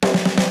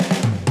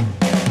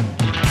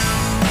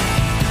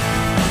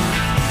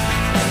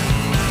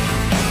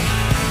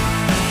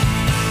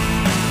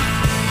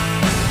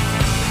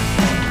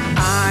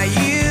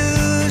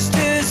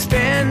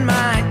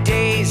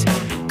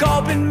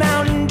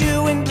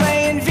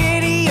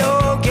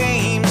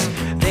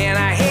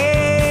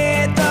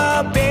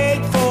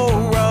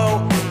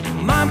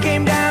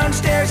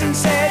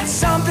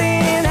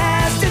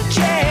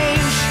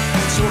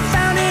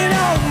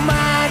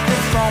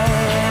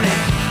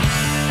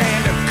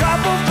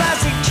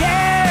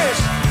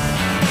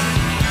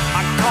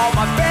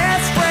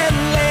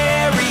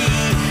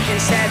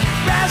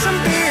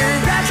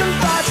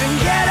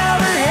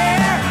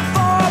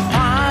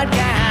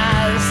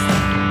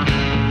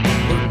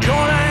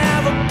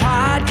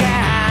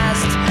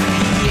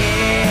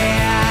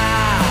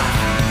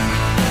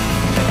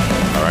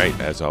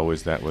as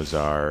always, that was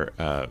our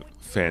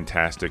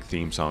fantastic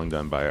theme song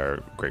done by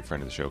our great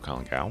friend of the show,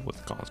 Colin Cowell,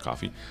 with Colin's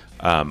Coffee.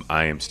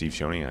 I am Steve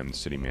Shoney. I'm the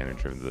city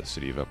manager of the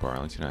city of Upper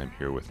Arlington. I'm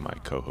here with my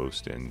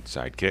co-host and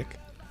sidekick.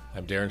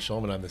 I'm Darren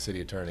Shulman. I'm the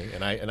city attorney,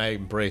 and I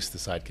embrace the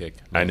sidekick.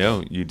 I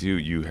know you do.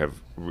 You have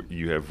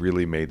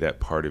really made that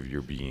part of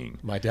your being.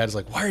 My dad's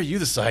like, "Why are you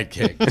the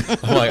sidekick?"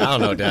 I'm like, "I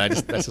don't know, Dad.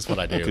 That's just what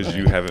I do." Because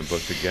you haven't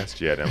booked a guest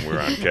yet, and we're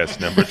on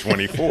guest number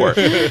 24.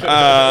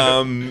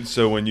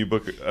 So when you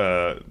book,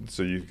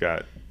 so you've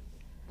got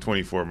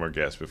 24 more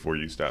guests before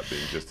you stop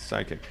being just a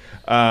sidekick.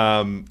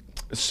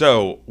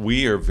 So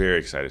we are very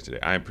excited today.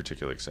 I am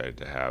particularly excited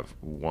to have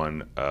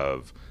one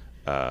of.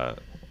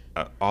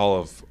 All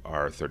of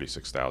our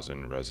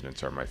 36,000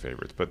 residents are my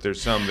favorites, but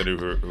there's some that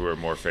who are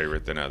more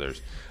favorite than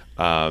others.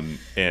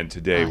 And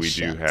today we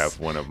do have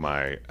one of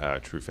my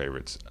true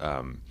favorites.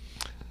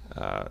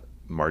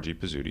 Margie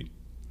Pizzuti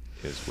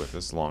is with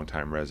us,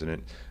 longtime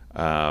resident.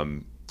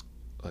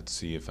 Let's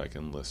see if I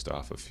can list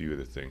off a few of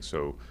the things.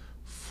 So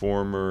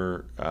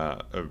former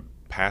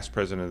past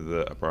president of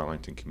the Upper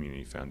Arlington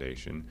Community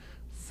Foundation,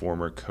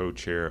 former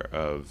co-chair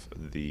of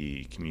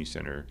the Community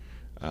Center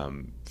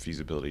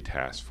feasibility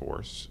task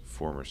force,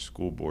 former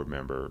school board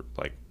member,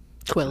 like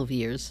 12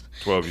 years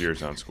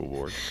on school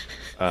board,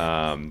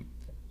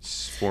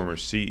 former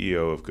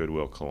CEO of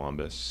Goodwill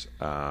Columbus,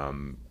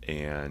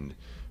 and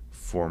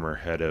former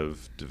head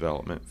of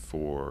development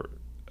for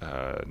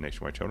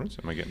Nationwide Children's.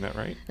 Am I getting that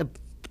right?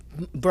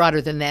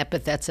 Broader than that,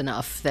 but that's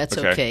enough. That's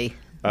okay.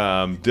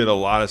 Did a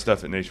lot of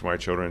stuff at Nationwide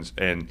Children's,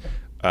 and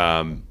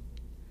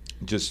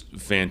just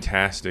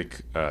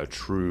fantastic,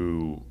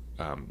 true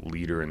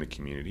leader in the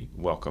community.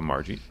 Welcome,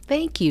 Margie.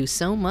 Thank you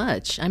so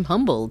much. I'm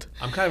humbled.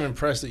 I'm kind of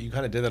impressed that you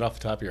kind of did that off the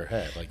top of your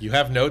head. Like, you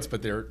have notes,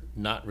 but they're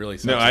not really.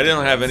 No, I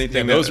didn't have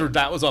anything. Yeah,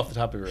 that was off the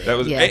top of your head. That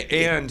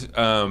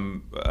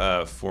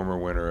was former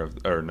winner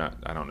of, or not.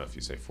 I don't know if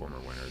you say former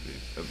winner,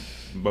 the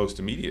most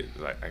immediate,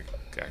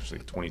 actually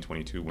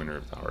 2022 winner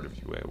of the Heart of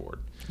UA Award.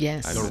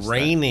 Yes, the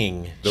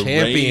reigning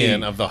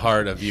champion of the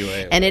Heart of UA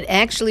Award. And it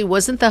actually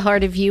wasn't the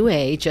Heart of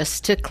UA.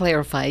 Just to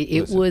clarify,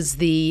 it was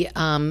the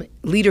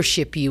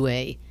Leadership UA.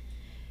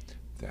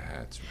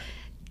 That's right.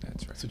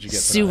 So you get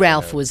Sue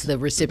Ralph was the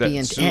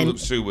recipient.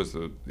 Sue was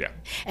the, yeah.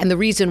 And the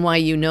reason why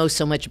you know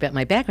so much about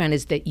my background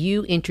is that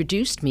you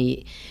introduced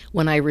me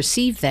when I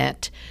received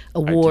that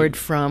award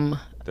from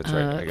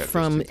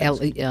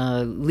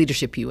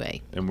Leadership UA.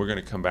 And we're going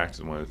to come back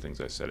to one of the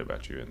things I said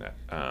about you in that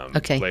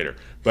later.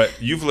 But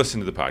you've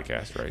listened to the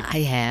podcast, right? I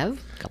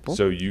have, a couple.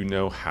 So you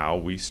know how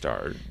we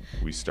start.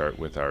 We start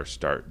with our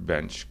start,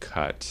 bench,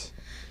 cut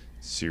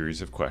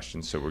series of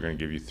questions. So we're going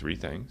to give you three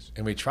things.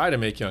 And we try to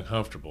make you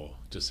uncomfortable,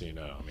 just so you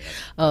know. I mean,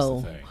 that's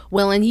the thing.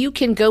 Well, and you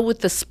can go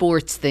with the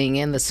sports thing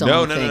and the song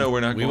thing. No, we're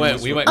not we going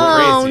went crazy.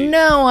 Oh,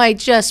 no, I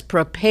just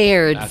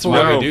prepared That's for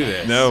why we do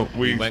this. No,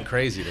 we went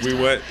crazy this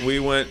time.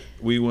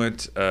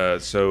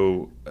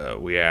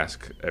 We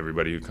ask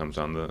everybody who comes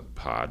on the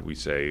pod, we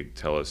say,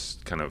 tell us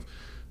kind of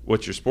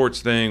what's your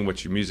sports thing,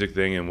 what's your music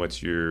thing, and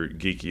what's your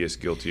geekiest,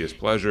 guiltiest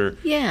pleasure.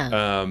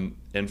 Yeah.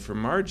 And for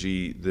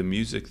Margie, the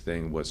music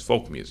thing was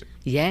folk music.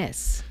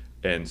 Yes.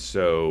 And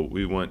so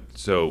we went.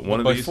 So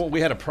one of these.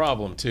 We had a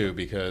problem too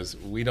because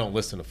we don't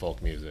listen to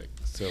folk music,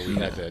 so we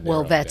had to.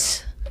 Well,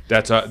 that's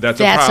a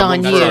problem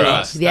on you. for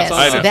us. Yes,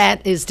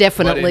 that is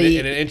definitely.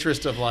 But in an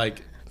interest of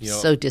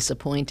so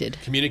disappointed.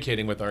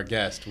 Communicating with our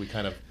guest, we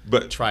kind of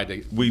tried to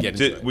get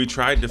into it. We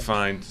tried to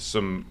find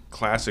some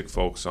classic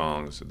folk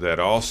songs that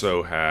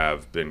also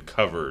have been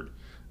covered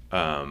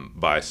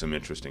by some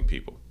interesting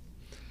people,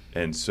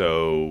 and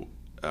so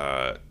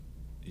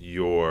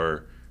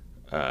your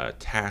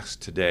task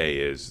today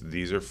is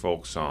these are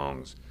folk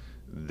songs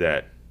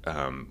that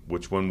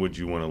which one would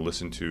you want to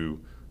listen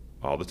to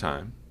all the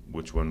time?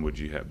 Which one would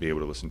you be able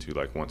to listen to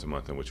like once a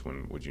month, and which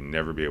one would you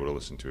never be able to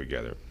listen to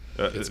together?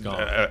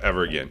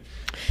 Ever again.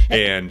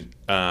 And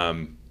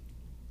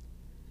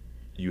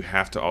you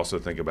have to also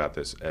think about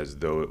this as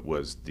though it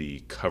was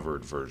the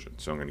covered version.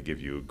 So I'm going to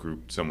give you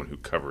someone who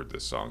covered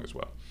this song as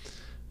well.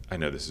 I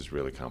know this is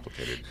really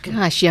complicated.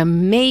 Gosh, you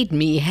made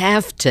me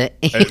have to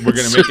answer. We're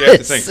going to make you have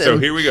to think. So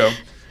here we go.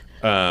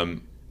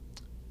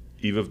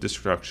 Eve of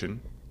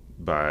Destruction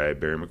by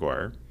Barry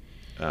McGuire,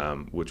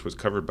 which was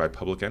covered by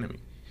Public Enemy.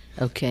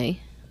 Okay.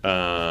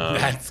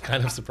 That's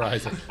kind of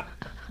surprising.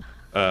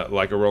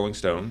 Like a Rolling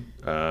Stone,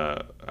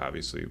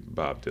 obviously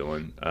Bob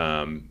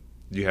Dylan.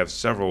 You have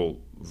several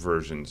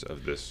versions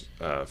of this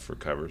for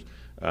covers.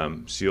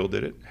 Seal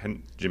did it.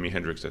 Jimi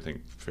Hendrix, I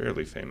think,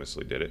 fairly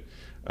famously did it.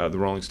 The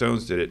Rolling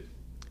Stones did it,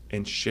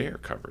 and Cher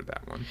covered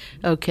that one.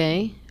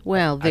 Okay.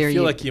 Well, I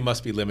feel like you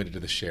must be limited to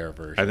the Cher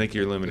version. I think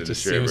you're limited to the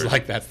Cher version. It seems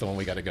like that's the one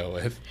we got to go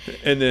with.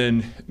 And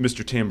then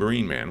Mr.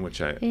 Tambourine Man, which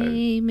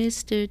Hey,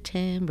 Mr.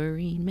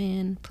 Tambourine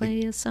Man,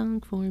 play a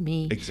song for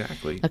me.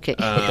 Exactly. Okay.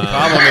 The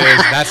problem is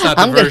that's not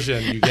the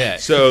version you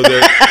get. So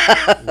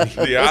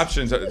the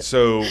options.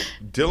 So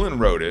Dylan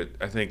wrote it.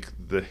 I think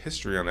the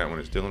history on that one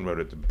is Dylan wrote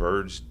it. The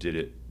Byrds did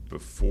it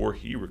before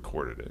he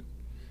recorded it,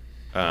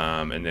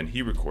 and then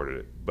he recorded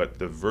it. But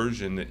the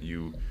version that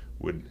you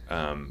would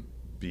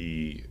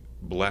be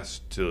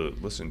blessed to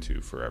listen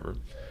to forever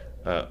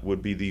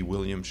would be the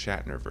William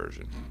Shatner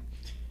version.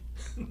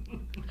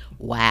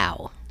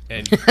 Wow.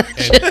 And just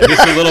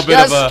a little bit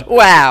of a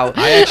wow.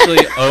 I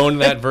actually own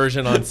that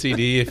version on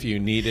CD if you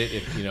need it.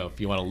 If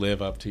you want to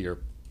live up to your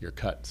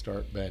cut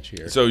start bench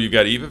here. So you've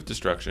got Eve of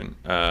Destruction,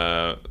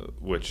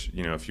 which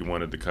if you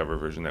wanted the cover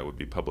version, that would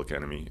be Public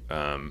Enemy,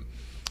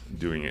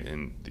 doing it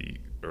in the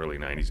early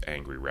 '90s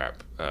angry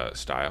rap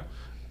style.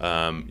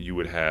 You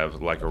would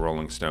have Like a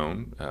Rolling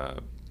Stone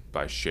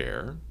by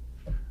Cher,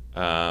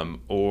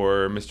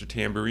 or Mr.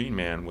 Tambourine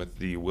Man with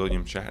the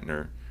William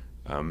Shatner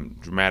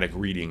dramatic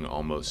reading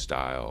almost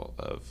style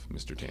of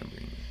Mr.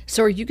 Tambourine.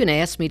 So are you going to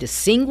ask me to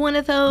sing one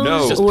of those?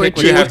 No, Just or pick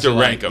you have which to ones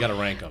you rank like. You them. got to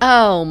rank them.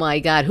 Oh my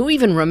God! Who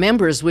even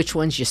remembers which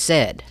ones you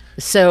said?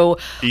 So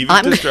Eve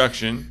of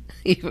Destruction,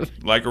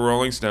 Like a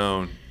Rolling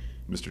Stone,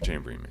 Mr.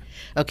 Tambourine Man.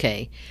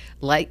 Okay,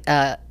 like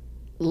a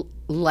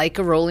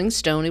Rolling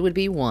Stone, it would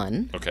be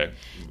one. Okay.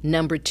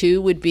 Number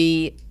 2 would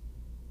be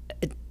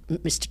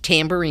Mr.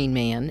 Tambourine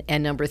Man,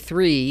 and number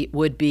 3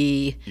 would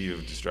be Eve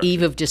of Destruction.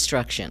 Eve of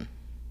Destruction.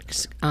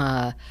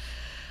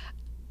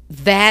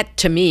 That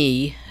to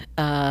me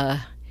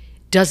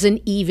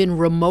doesn't even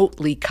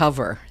remotely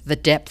cover the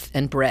depth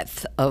and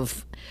breadth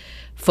of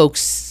folk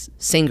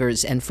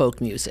singers and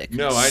folk music.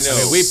 No, I know.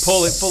 I mean, we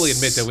fully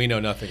admit that we know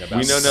nothing about.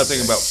 We know nothing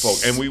about folk,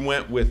 and we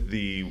went with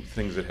the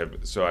things that have.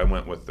 So I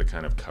went with the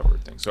kind of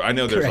covered thing. So I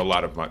know there's Correct. a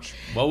lot of much.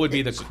 What would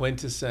be the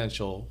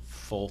quintessential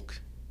folk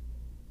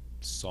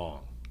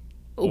song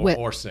Well-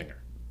 or singer?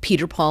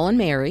 Peter, Paul, and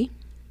Mary.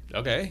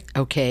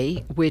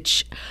 Okay.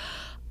 Which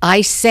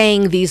I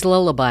sang these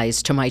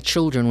lullabies to my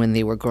children when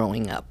they were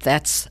growing up.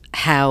 That's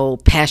how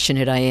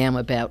passionate I am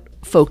about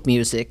folk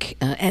music.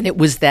 And it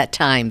was that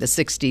time, the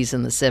 60s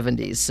and the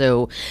 70s.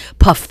 So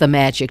Puff the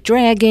Magic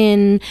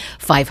Dragon,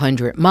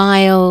 500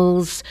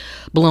 Miles,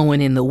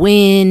 Blowing in the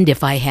Wind,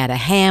 If I Had a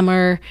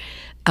Hammer,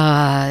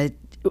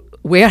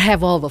 Where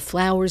Have All the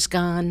Flowers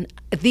Gone?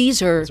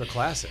 These are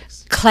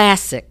Classics.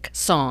 classic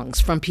songs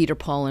from Peter,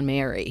 Paul, and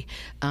Mary.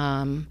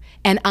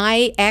 And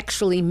I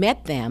actually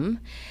met them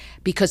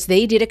because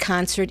they did a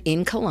concert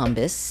in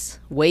Columbus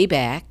way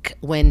back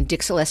when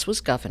Dick Celeste was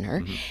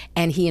governor,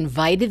 and he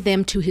invited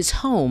them to his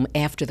home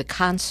after the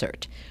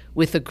concert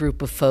with a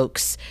group of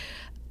folks,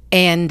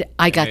 and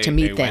I got to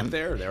meet they them. Went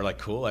there. They're like,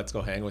 cool. Let's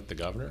go hang with the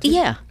governor.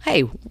 Yeah,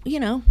 hey,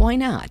 why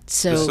not?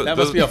 So That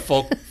must be a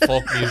folk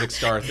music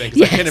star thing.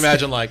 'Cause I can't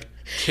imagine like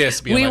Kiss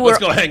being like, let's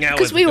go hang out with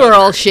because the we governor. were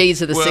all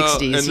shades of the Well,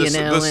 60s, and you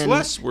know. the and-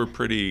 Celestes were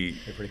pretty.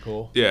 They're pretty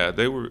cool. Yeah,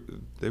 they were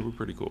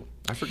pretty cool.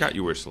 I forgot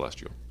you were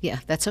Celestial. yeah,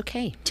 that's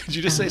okay. Did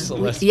you just say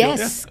Celestial?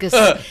 Yes,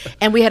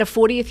 and we had a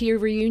 40th year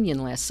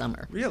reunion last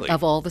summer. Really?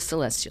 Of all the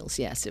Celestials.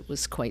 Yes, it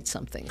was quite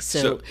something.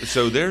 So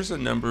So there's a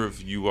number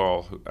of you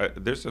all.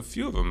 There's a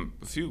few of them,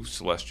 a few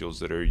Celestials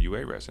that are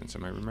UA residents.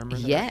 Am I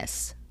remembering that?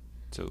 yes,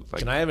 So like,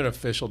 Can I have an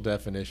official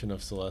definition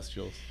of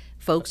celestials?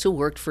 folks who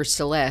worked for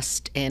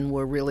Celeste and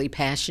were really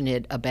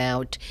passionate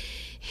about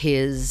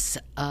his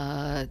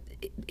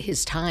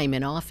time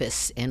in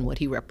office and what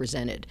he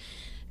represented,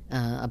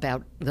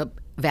 about the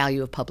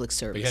value of public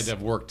service. But you had to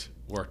have worked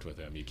with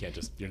him. You can't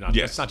just. You're not.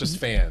 Yes. It's not just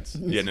fans.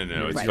 yeah,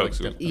 no, it's Right. folks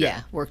who.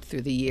 Yeah, worked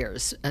through the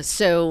years.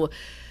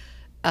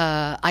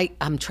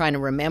 I'm trying to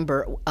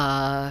remember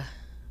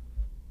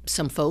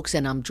some folks,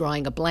 and I'm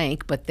drawing a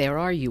blank, but there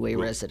are UA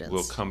residents.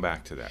 We'll come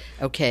back to that.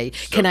 Okay.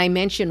 Can I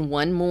mention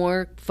one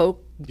more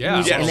folk Yeah,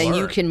 music, I and then wanna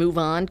you learn. can move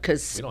on?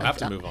 Because We don't have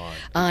to move on.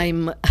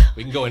 I'm.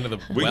 We can go into the.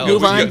 We can well,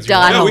 Move on, as you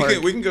Don. want. No,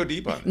 we can go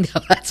deep on it.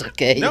 No, that's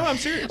okay. No, I'm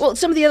serious. Well,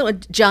 some of the other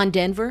ones, John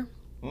Denver.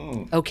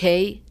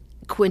 Okay,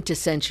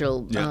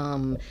 quintessential.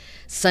 Yeah.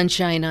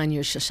 Sunshine on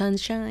your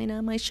sunshine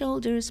on my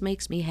shoulders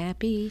makes me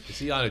happy. Is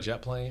he on a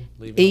jet plane?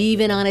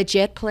 Even on a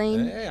jet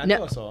plane. Hey, I no,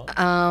 know a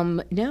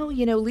song. no,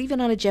 leaving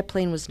on a jet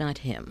plane was not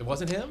him. It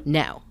wasn't him?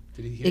 No,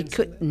 Did he it didn't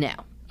could sing that? no.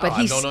 Oh, But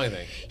I don't know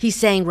anything. He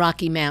sang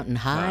Rocky Mountain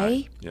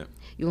High. Yeah.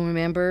 You'll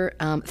remember.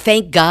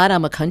 Thank God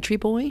I'm a country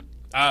boy.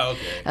 Oh,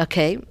 okay.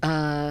 Okay.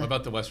 What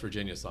about the West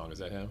Virginia song? Is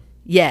that him?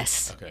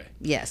 Yes. Okay.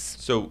 Yes.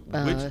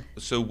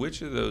 So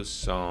which of those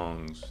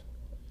songs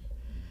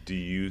do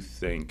you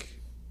think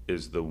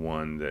is the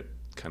one that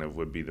kind of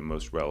would be the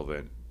most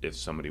relevant if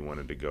somebody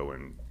wanted to go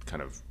and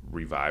kind of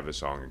revive a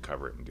song and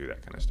cover it and do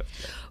that kind of stuff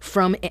together?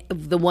 From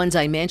the ones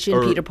I mentioned,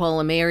 Or- Peter, Paul,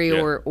 and Mary, yeah.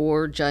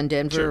 or John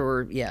Denver,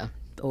 Sure.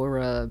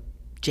 or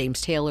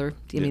James Taylor.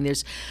 I mean,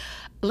 there's.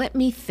 Let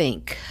me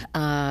think.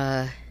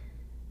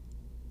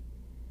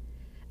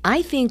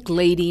 I think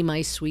 "Lady,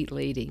 My Sweet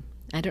Lady."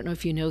 I don't know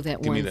if you know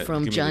that Give me one that-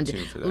 from give me John. the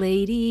tune for that.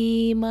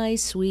 Lady, my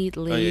sweet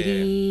yeah,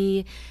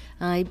 lady,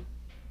 Yeah.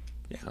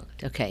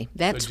 Okay,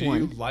 that's So do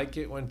one. you like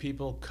it when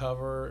people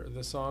cover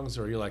the songs,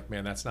 or are you like,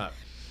 man, that's not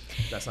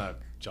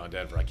John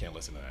Denver. I can't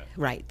listen to that.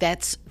 Right.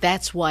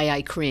 That's why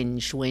I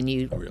cringed when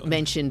you Really?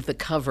 mentioned the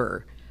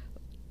cover.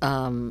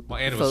 Well,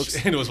 and Folks.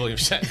 it was William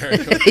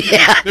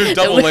Shatner. There's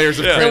double layers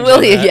of cringe.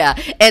 William, on that.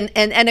 yeah,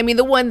 and I mean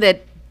the one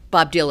that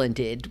Bob Dylan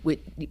did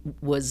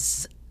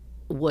was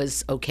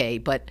was okay.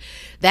 But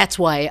that's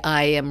why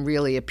I am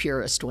really a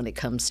purist when it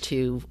comes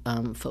to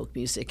folk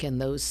music and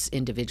those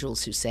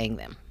individuals who sang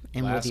them.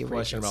 And were Last the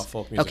question originals. about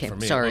folk music Okay, for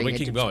me. sorry. When we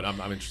keep going, I'm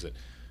interested.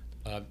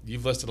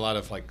 You've listed a lot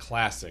of like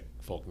classic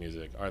folk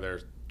music. Are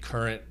there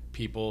current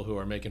people who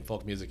are making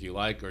folk music you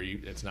like, or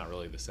it's not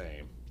really the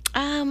same?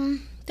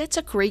 That's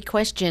a great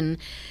question.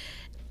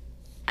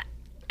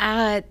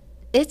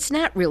 It's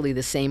not really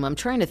the same. I'm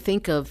trying to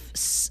think of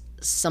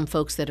some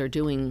folks that are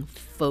doing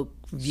folk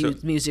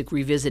music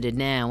revisited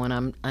now, and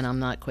I'm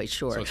not quite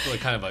sure. So it's really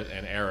kind of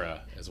an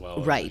era as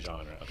well as Right. a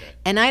genre. Okay.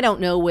 And I don't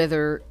know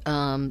whether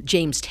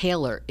James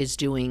Taylor is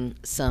doing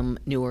some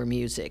newer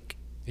music.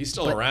 He's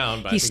still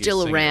around, but He's I think still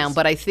singing around, his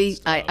but I think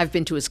stuff. I've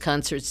been to his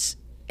concerts,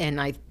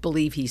 and I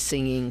believe he's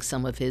singing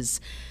some of his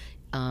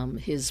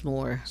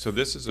more. So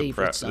this is a favorite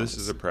prep. songs. This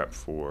is a prep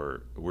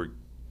for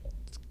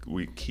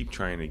we keep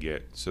trying to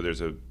get. So there's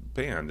a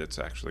band that's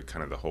actually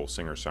kind of the whole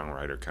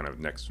singer-songwriter kind of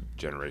next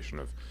generation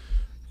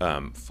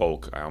of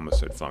folk. I almost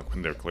said funk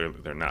when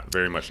they're not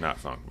very much not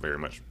funk, very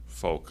much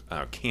folk.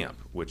 Camp,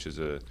 which is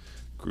a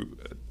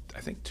group. I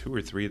think 2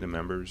 or 3 of the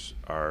members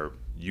are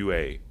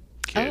UA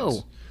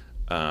kids.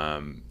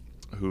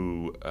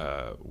 Who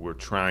we're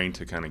trying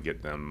to kind of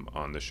get them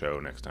on the show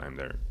next time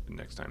they're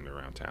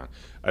around town.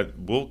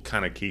 We'll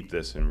kind of keep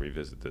this and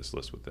revisit this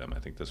list with them. I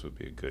think this would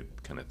be a good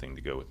kind of thing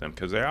to go with them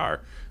because they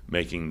are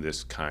making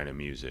this kind of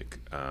music.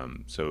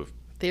 So if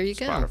There you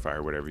go. Spotify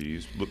or whatever you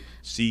use, look,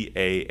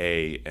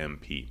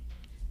 CAAMP.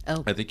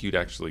 Oh, I think you'd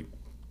actually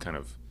kind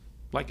of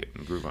like it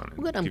and groove on it.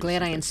 good. I'm Give it glad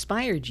some I things.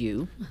 inspired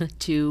you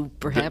to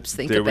perhaps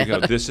think There about we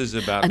go. This is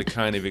about the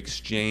kind of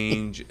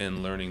exchange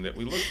and learning that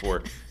we look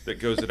for that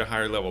goes at a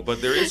higher level.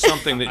 But there is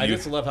something that I you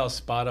just love how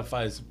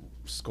Spotify's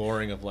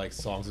scoring of like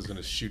songs is going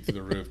to shoot through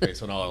the roof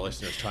based on all our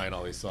listeners trying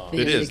all these songs.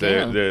 There It you is.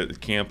 go. The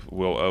camp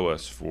will owe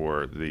us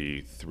for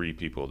the 3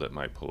 people that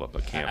might pull up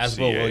a camp. As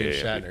will William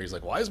CAA. Shatner. He's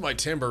like, why is my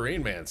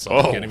Tambourine Man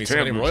song Oh, getting me so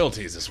many Tambourine.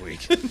 royalties this week?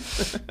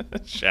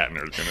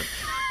 Shatner's gonna.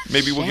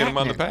 Maybe we'll get him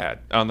on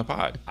the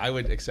pod. I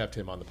would accept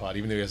him on the pod,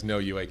 even though he has no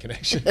UA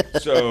connection.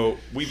 So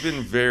we've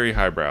been very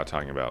highbrow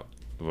talking about,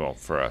 well,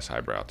 for us,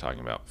 highbrow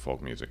talking about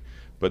folk music,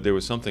 but there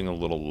was something a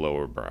little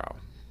lower brow.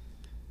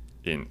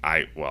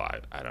 I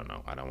don't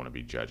know. I don't want to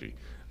be judgy.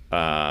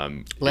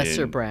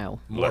 lesser brow.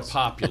 More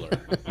popular.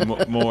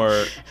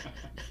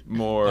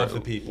 more Of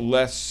the people.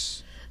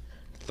 less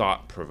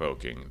thought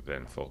provoking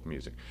than folk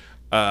music.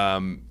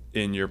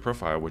 In your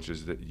profile, which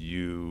is that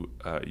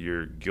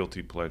your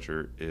guilty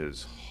pleasure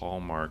is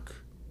Hallmark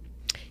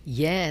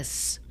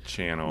Yes,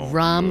 Channel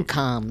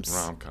rom-coms.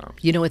 Rom-coms.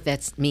 You know what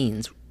that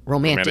means?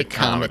 Romantic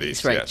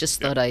comedies, right? yes,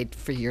 Just yeah. thought I'd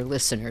for your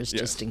listeners,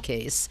 Yes. just in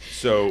case.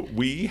 So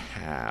we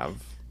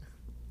have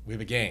We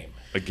have a game.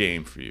 a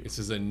game for you. This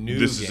is a new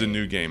This game. is a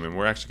new game, and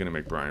we're actually going to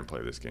make Brian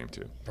play this game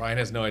too. Brian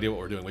has no idea what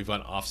we're doing. We've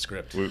gone off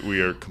script.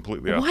 We are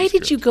completely off Why the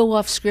did you script. go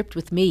off script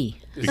with me?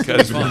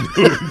 Because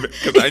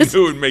I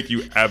knew it would make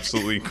you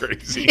absolutely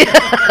crazy.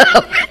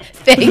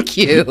 Thank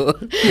you.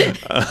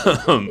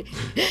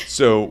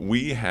 So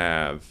we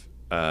have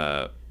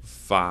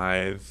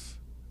 5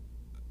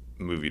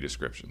 movie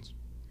descriptions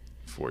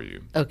for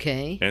you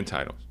Okay. and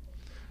titles.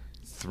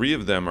 3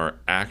 of them are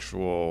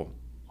actual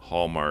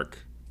Hallmark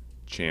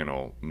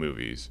Channel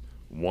movies.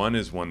 One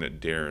is one that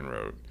Darren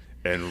wrote,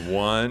 and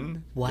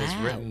one Wow. Was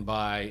written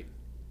by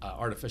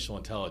artificial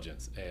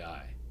intelligence,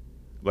 AI.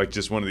 like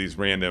just one of these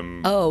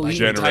random Oh, you You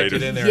typed generated.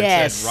 it in there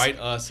Yes. and said, write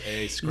us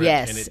a script,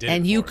 Yes, and it did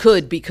and it you for us.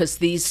 could because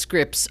these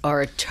scripts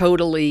are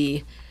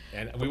totally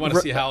And we want to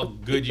see how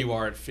good you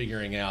are at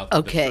figuring out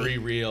Okay. the 3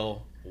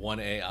 real, 1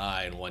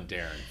 AI, and 1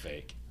 Darren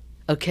fake.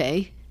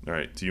 okay. All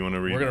right. Do you want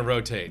to read? We're going to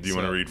rotate. Do you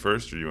want so to read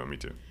first, or do you want me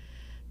to?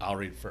 I'll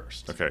read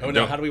first. Okay, Oh, no.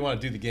 don't- How do we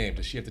want to do the game?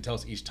 Does she have to tell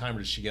us each time, or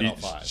does she get all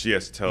 5? She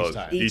has to tell Each us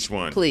time. each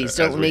one. Please as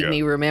don't we make go.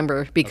 me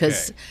remember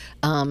because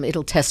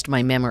it'll test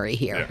my memory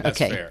here. Yeah,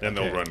 that's okay. fair. And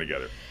they'll Okay. run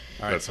together.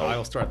 All right, That's so all. I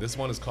will start. This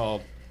one is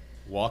called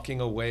Walking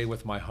Away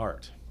with My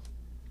Heart.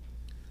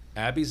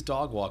 Abby's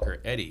dog walker,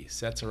 Eddie,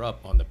 sets her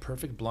up on the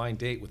perfect blind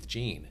date with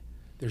Jean.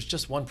 There's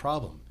just one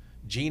problem.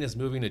 Jean is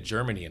moving to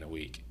Germany in a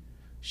week.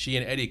 She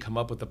and Eddie come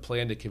up with a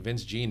plan to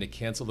convince Jean to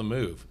cancel the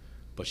move,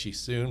 but she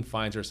soon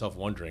finds herself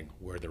wondering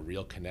where the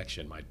real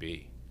connection might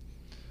be.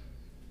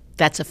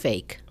 That's a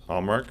fake.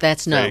 Hallmark.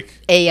 That's no Fake.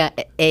 AI.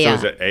 So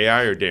is it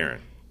AI or Darren?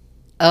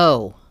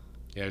 Oh.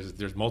 Yeah,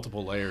 there's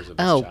multiple layers of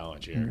this Oh.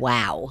 challenge here.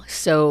 Wow.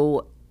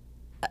 So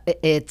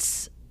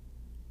it's.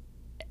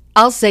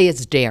 I'll say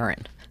it's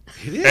Darren.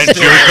 It is. And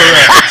you're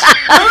correct.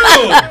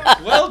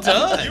 Oh, well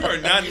done. You are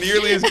not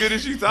nearly as good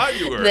as you thought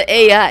you were. The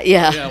AI.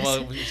 Yeah. Yeah,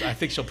 well, I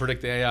think she'll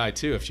predict the AI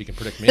too if she can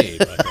predict me.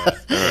 But,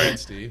 all right,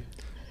 Steve.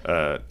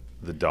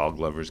 The Dog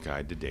Lover's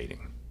Guide to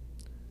Dating.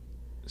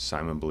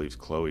 Simon believes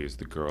Chloe is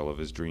the girl of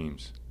his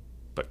dreams,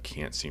 but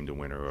can't seem to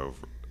win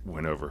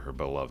over her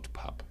beloved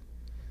pup.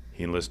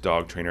 He enlists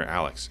dog trainer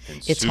Alex, and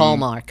It's soon,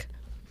 Hallmark.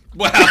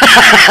 Wow.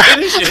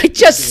 Finish it. I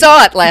just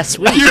saw it last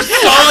week. You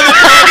saw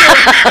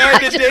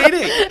the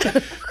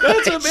dating.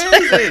 That's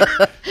amazing.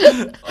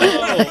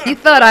 Oh, You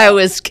thought I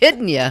was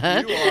kidding you,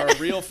 huh? you are a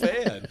real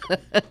fan.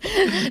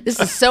 This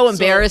is so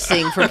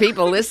embarrassing for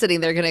people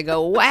listening. They're going to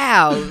go,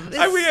 wow.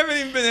 We haven't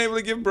even been able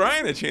to give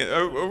Brian a chance.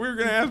 We were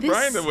going to ask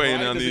Brian to weigh in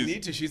Brian on doesn't these.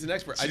 need to. She's an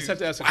expert. I just have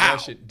to ask a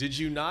question. Did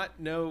you not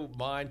know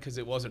mine because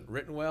it wasn't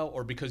written well,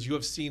 or because you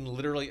have seen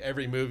literally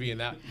every movie and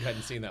that you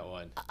hadn't seen that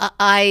one?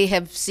 I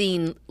have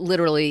seen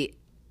literally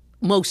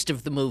most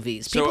of the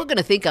movies. So- People are going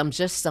to think I'm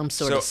just some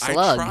sort of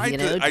slug,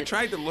 I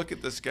tried to look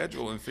at the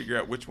schedule and figure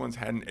out which ones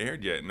hadn't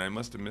aired yet, and I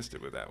must have missed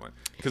it with that one.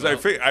 Because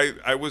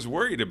I was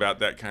worried about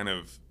that kind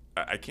of,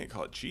 I can't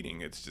call it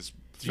cheating, it's just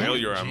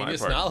failure on my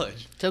Genius part.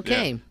 knowledge. It's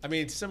okay. Yeah. I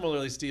mean,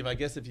 similarly, Steve, I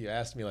guess if you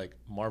asked me like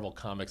Marvel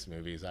Comics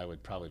movies, I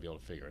would probably be able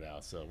to figure it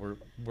out. So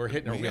we're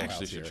hitting a We wheelhouse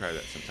actually here. should try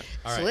that sometime.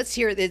 All So right. let's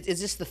hear,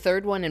 is this the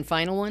third one and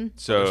final one?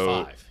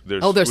 So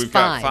There's 5. There's we've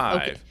got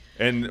 5. Okay.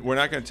 And we're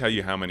not going to tell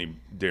you how many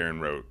Darren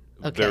wrote.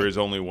 Okay. There is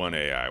only one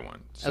AI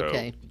one. So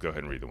Okay. go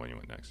ahead and read the one you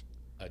want next.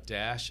 A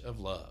Dash of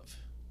Love.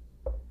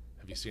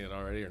 Have you seen it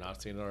already or not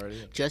seen it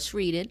already? Just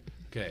read it.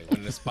 Okay,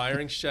 when an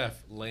aspiring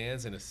chef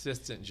lands an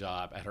assistant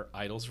job at her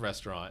idol's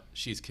restaurant,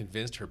 she's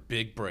convinced her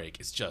big break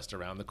is just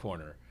around the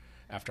corner.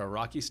 After a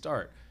rocky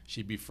start,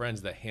 she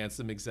befriends the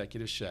handsome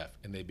executive chef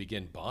and they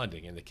begin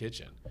bonding in the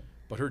kitchen.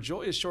 But her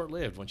joy is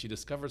short-lived when she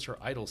discovers her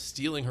idol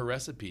stealing her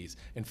recipes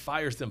and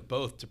fires them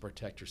both to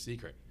protect her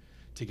secret.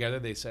 Together,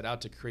 they set out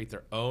to create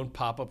their own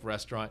pop-up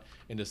restaurant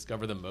and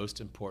discover the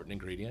most important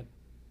ingredient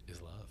is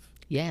love.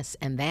 Yes,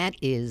 and that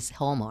is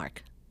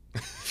Hallmark.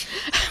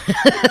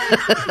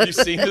 Have you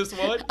seen this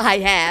one? I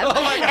have.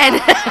 Oh my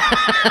And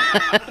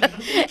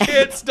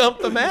Can't stump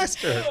the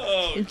master.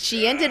 And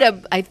she ended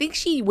up, I think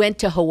she went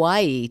to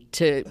Hawaii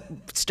to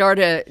start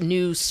a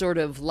new sort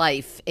of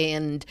life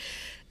and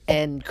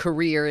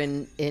career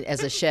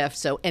as a chef.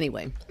 So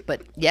anyway,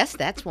 but yes,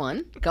 that's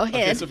one. Go ahead.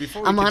 Okay, so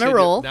before we I'm on a continue,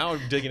 roll. Now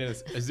I'm digging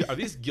into this. Are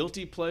these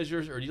guilty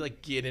pleasures, or do you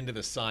like get into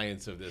the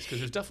science of this? Because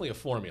there's definitely a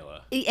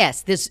formula.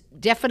 Yes, there's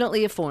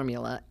definitely a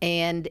formula,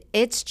 and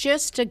it's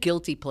just a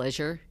guilty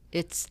pleasure.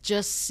 It's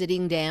just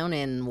sitting down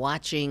and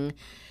watching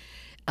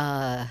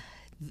the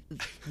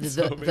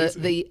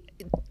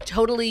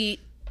totally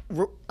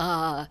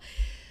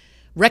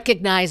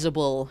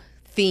recognizable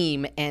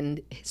theme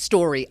and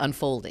story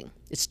unfolding.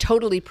 It's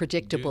totally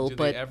predictable, Do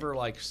but they ever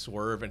like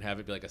swerve and have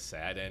it be like a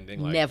sad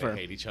ending? Like Never.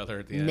 They hate each other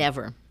at the end.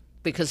 never,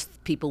 because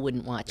people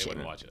wouldn't watch They it.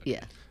 wouldn't watch it.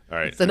 Yeah, All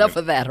right. it's enough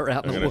of that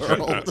around the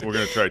world. We're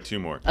going to try 2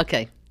 more.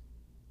 Okay.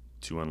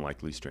 2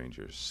 unlikely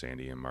strangers,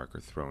 Sandy and Mark, are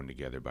thrown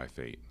together by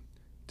fate.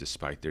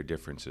 Despite their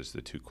differences,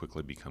 the two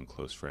quickly become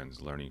close friends,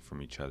 learning from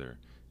each other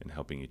and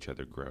helping each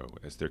other grow.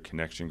 As their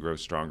connection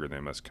grows stronger, they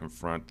must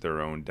confront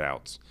their own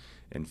doubts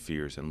and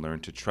fears and learn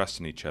to trust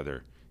in each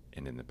other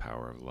and in the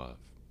power of love.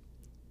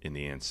 In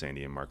the end,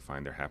 Sandy and Mark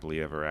find their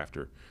happily ever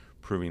after,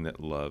 proving that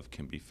love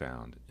can be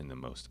found in the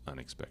most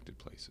unexpected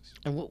places.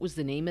 And what was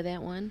the name of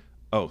that one?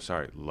 Oh,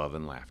 sorry, Love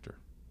and Laughter.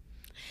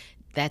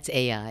 That's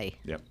AI.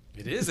 Yep.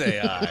 It is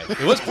AI.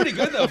 It was pretty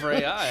good though for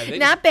AI. They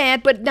Not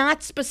bad, but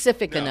not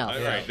specific No, enough.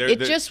 right. It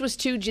just was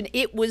too.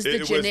 It was the It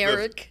was the-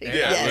 generic. yeah,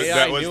 yes. it was- AI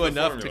that was knew the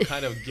enough formula. to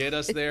kind of get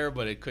us there,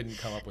 but it couldn't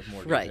come up with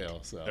more Right. detail.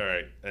 So. All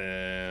right.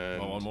 And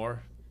Want one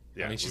more?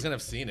 Yeah, I mean, she's gonna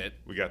have seen it.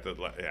 we got the,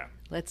 yeah.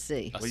 Let's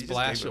see. A Well, you just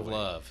Splash gave it of away.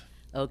 Love.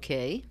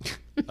 Okay.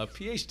 A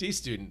PhD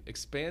student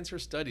expands her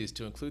studies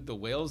to include the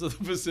whales of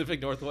the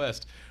Pacific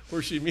Northwest,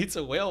 where she meets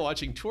a whale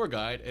watching tour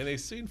guide, and they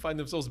soon find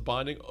themselves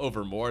bonding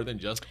over more than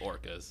just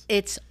orcas.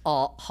 It's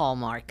all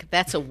Hallmark.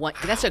 That's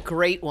a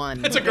great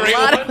one. That's a great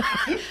lot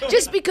one.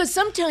 just because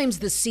sometimes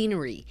the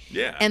scenery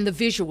Yeah. and the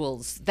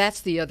visuals. That's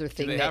the other Do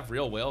thing. they that, have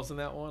real whales in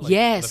that one? Like,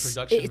 yes, The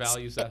production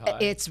value's that high?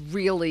 It's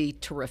really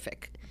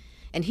terrific,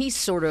 and he's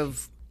sort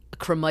of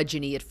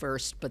curmudgeon-y at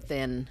first, but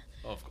then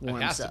Oh, it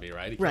warms has to up. be,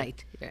 right?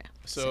 Right. Yeah.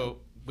 So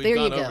there we've you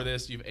gone go. over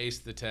this. You've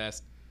aced the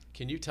test.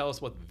 Can you tell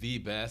us what the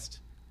best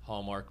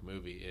Hallmark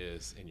movie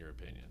is, in your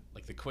opinion?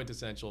 Like the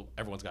quintessential,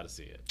 everyone's got to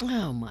see it.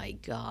 Oh my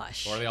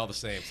gosh. Or are they all the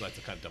same? So that's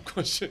a kind of dumb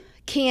question.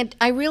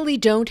 I really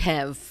don't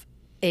have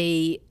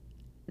a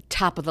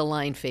top of the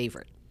line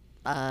favorite.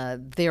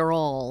 They're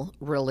all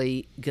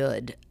really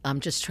good. I'm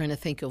just trying to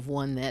think of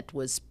one that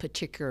was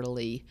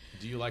particularly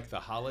Do you like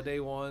the holiday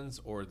ones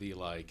or the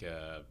like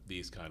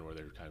these kind where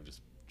they're kind of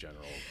just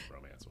general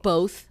romance ones?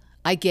 both.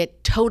 I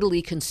get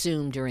totally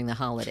consumed during the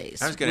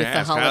holidays. I was going to with the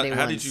ask, holiday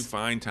how did ones. you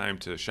find time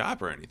to shop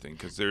or anything?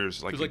 Because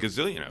there's like There's a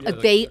gazillion of yeah,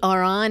 them. They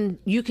are on.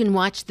 You can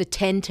watch the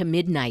 10 to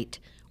midnight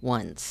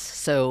ones.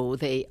 So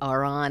they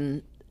are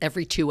on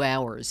every 2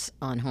 hours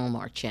on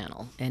Hallmark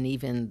Channel, and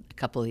even a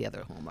couple of the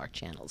other Hallmark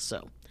channels.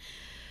 So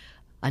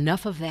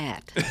enough of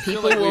that.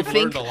 People like will we've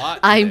think learned a lot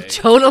I'm today.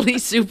 totally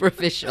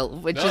superficial,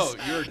 which No, is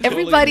you're totally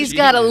everybody's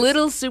got a genius.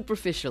 little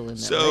superficial in them.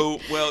 So,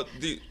 well,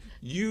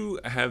 you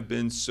have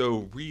been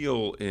so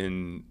real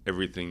in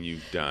everything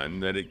you've done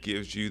that it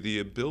gives you the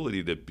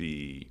ability to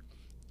be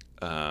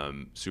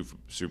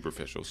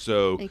superficial.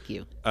 So, Thank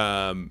you.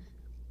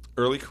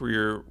 Early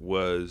career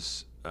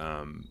was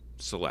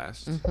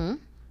Celeste.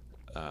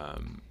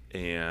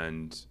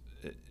 And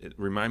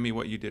remind me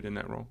what you did in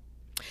that role.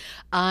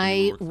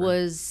 I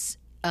was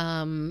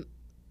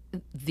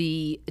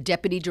the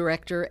deputy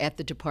director at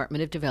the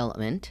Department of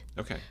Development,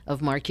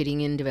 of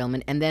Marketing and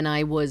Development, and then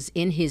I was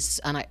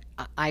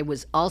I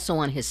was also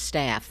on his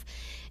staff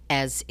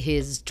as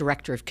his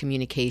director of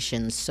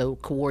communications, so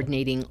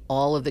coordinating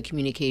all of the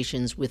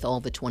communications with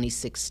all the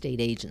 26 state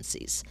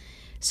agencies.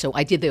 So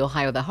I did the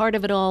Ohio, the heart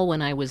of it all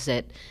when I was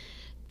at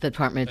the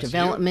Department of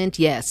Development.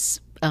 You? Yes.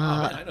 Man,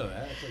 I know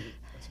that.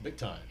 That's big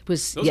time.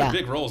 Those are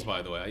big roles,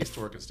 by the way. I used to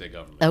work in state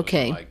government.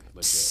 Okay.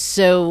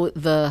 So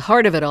the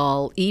heart of it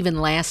all even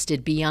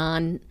lasted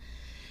beyond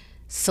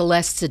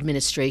Celeste's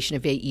administration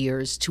of 8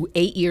 years to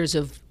 8 years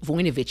of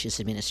Voinovich's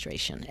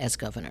administration as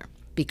governor,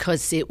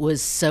 because it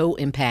was so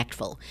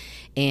impactful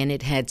and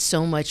it had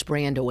so much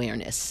brand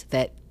awareness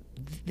that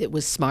it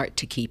was smart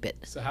to keep it.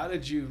 So how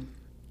did you,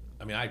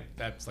 I mean,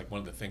 that's like one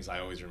of the things I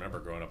always remember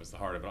growing up is the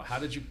heart of it all. How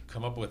did you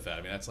come up with that?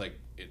 I mean, that's like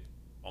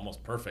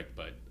almost perfect,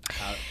 but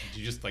how, did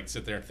you just like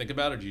sit there and think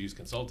about it, or do you use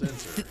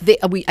consultants?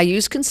 I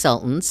use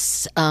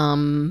consultants.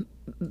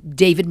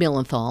 David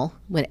Millenthal,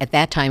 at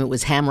that time it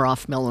was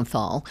Hammeroff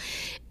Millenthal,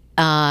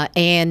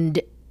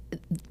 and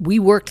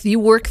you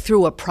work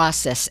through a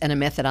process and a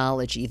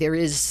methodology. There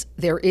is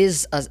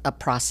a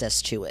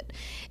process to it,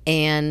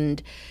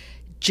 and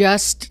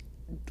just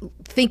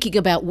thinking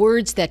about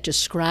words that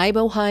describe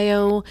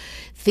Ohio,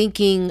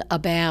 thinking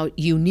about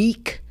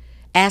unique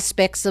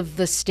aspects of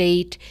the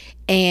state,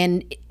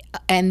 and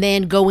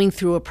then going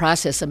through a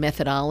process, a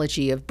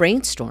methodology of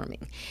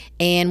brainstorming.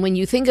 And when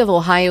you think of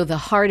Ohio, the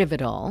heart of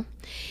it all,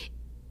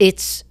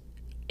 it's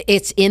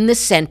in the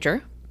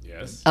center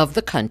of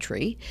the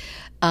country.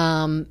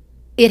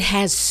 It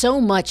has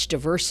so much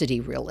diversity,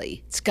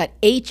 really. It's got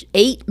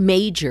eight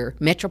major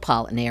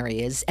metropolitan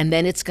areas, and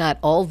then it's got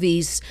all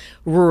these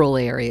rural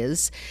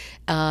areas.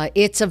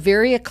 It's a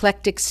very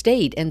eclectic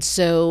state, and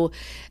so,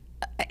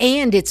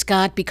 and it's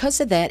got, because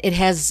of that, it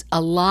has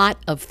a lot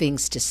of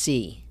things to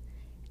see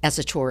as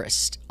a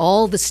tourist.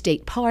 All the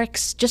state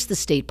parks, just the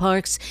state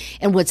parks,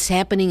 and what's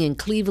happening in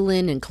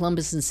Cleveland and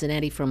Columbus,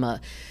 Cincinnati from an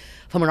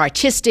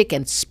artistic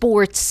and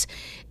sports.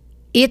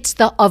 It's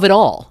of it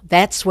all.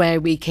 That's why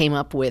we came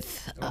up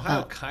with.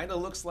 Ohio kind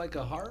of looks like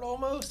a heart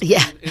almost.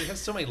 Yeah. It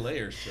has so many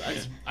layers to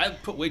it. I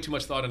put way too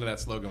much thought into that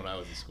slogan when I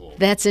was in school.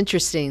 That's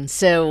interesting.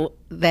 So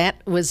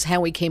that was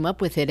how we came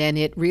up with it. And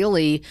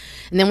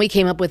then we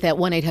came up with that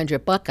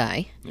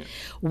 1-800-Buckeye,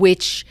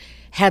 which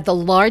had the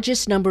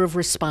largest number of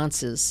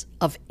responses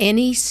of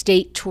any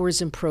state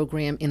tourism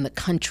program in the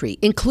country,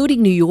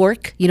 including New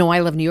York. You know, I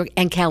love New York,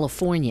 and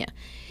California.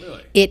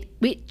 Really?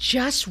 It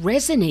just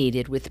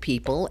resonated with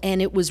people,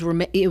 and it was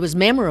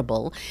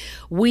memorable.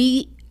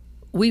 We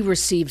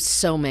received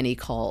so many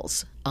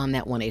calls on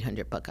that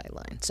 1-800-Buckeye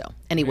line. So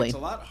anyway, it's a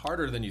lot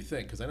harder than you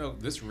think, because I know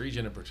this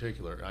region in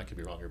particular, and I could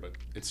be wrong here, but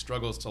it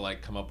struggles to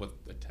like come up with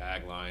a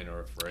tagline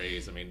or a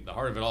phrase. I mean, the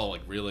heart of it all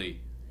like really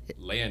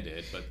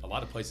landed, but a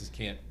lot of places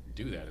can't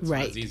do that. It's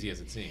not as easy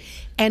as it seems.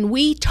 And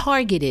we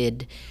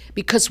targeted,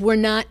 because we're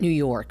not New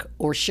York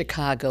or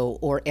Chicago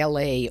or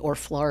LA or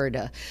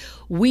Florida,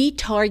 we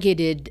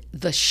targeted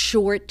the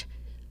short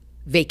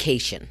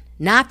vacation,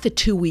 not the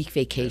 2-week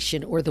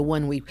vacation or the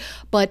 1 week.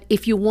 But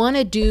if you want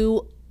to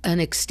do an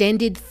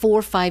extended 4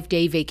 or 5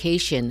 day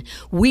vacation,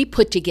 we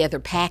put together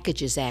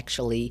packages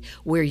actually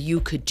where you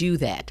could do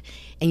that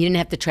and you didn't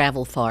have to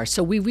travel far.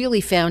 So we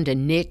really found a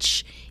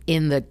niche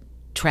in the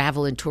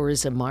travel and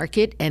tourism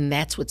market, and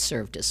that's what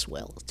served us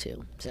well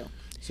too.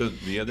 So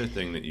the other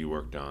thing that you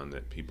worked on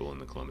that people in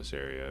the Columbus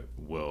area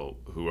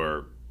who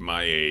are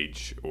my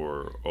age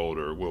or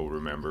older will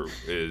remember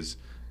is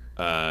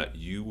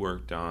you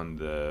worked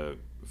on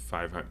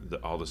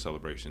all the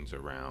celebrations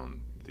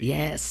around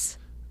the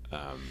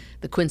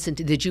the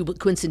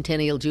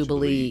Quincentennial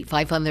Jubilee,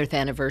 500th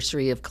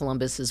anniversary of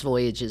Columbus's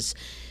voyages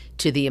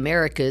to the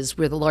Americas.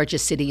 We're the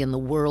largest city in the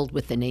world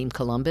with the name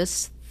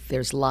Columbus.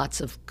 There's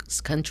lots of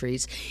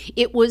countries.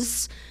 It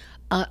was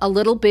a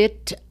little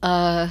bit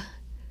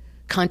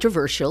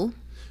controversial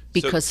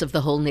because of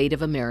the whole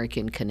Native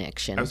American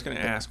connection. I was going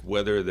to ask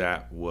whether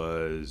that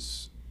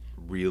was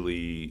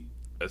really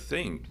a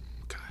thing.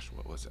 Gosh,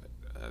 what was it?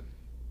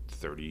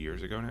 30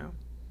 years ago now?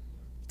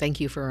 Thank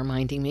you for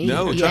reminding me.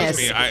 No, trust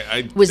me.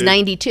 It was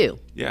 92.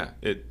 Yeah,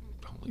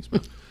 holy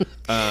smokes.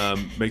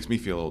 Makes me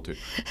feel old too.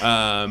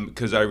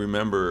 Because I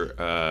remember,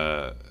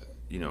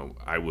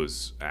 I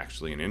was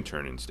actually an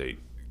intern in state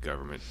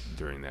government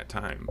during that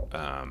time.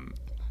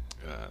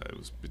 It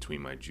was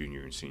between my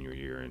junior and senior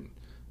year in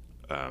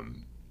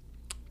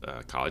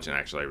college, and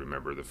actually I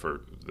remember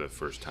the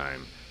first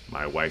time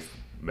my wife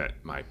met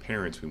my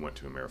parents. We went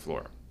to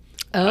Ameriflora.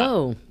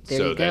 Oh,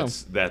 there you go.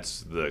 So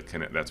that's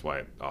why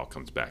it all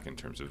comes back in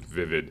terms of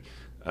vivid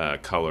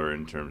color,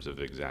 in terms of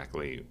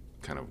exactly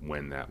kind of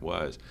when that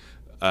was.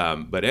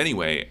 But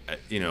anyway,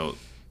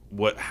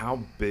 how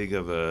big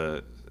of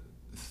a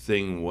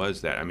thing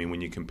was that? I mean, when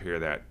you compare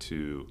that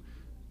to,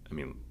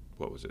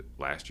 what was it,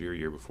 last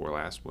year before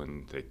last,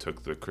 when they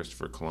took the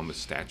Christopher Columbus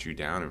statue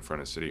down in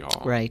front of City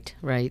Hall. Right.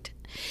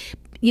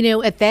 You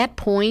know, at that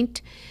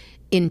point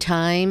in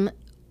time,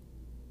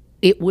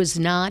 it was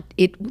not,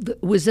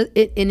 it was an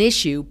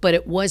issue, but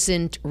it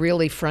wasn't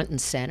really front and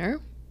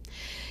center.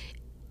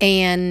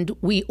 And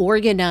we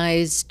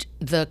organized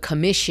the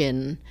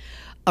commission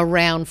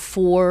around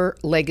 4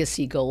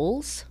 legacy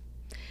goals,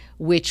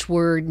 which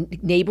were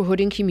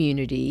neighborhood and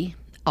community,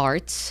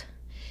 arts,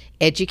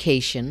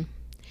 education,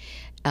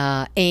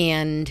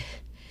 and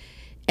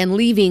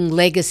leaving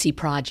legacy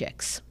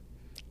projects.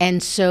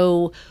 And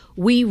so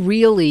we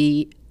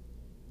really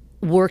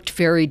worked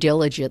very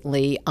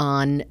diligently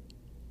on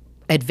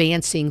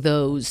advancing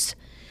those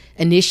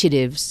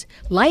initiatives,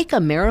 like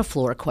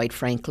Ameriflora, quite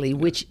frankly,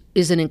 which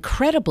is an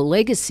incredible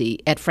legacy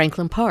at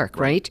Franklin Park,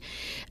 right?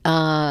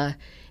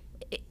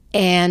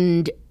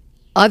 And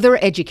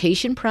other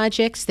education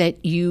projects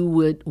that you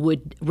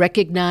would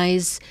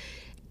recognize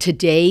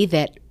today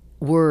that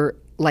were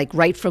like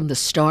right from the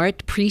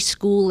start,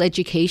 preschool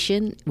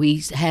education.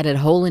 We had a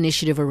whole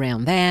initiative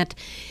around that.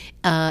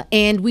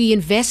 And we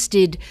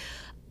invested,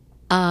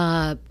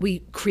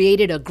 we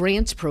created a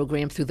grants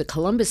program through the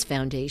Columbus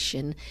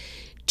Foundation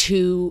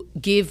to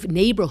give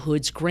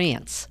neighborhoods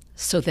grants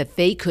so that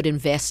they could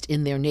invest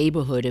in their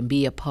neighborhood and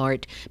be a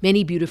part,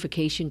 many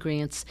beautification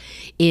grants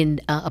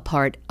in a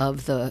part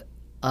of the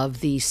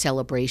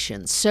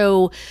celebration.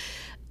 So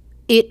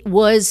it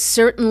was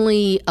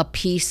certainly a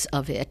piece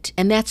of it,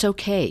 and that's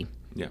okay.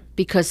 Yeah.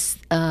 Because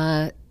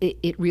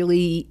it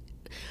really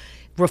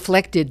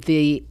reflected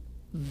the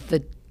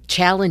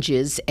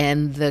challenges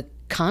and the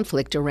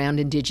conflict around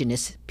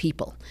Indigenous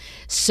people.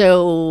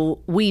 So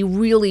we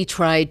really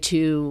tried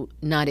to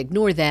not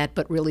ignore that,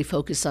 but really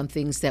focus on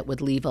things that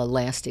would leave a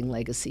lasting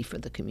legacy for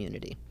the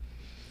community.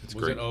 That's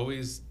Was great. it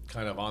always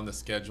kind of on the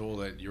schedule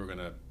that you were going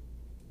to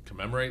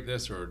commemorate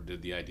this, or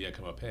did the idea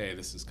come up, hey,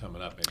 this is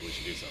coming up, maybe we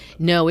should do something?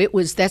 No,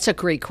 that's a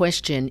great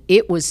question.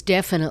 It was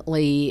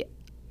definitely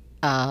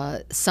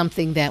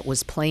something that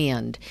was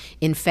planned.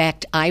 In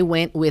fact, I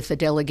went with a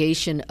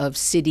delegation of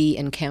city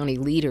and county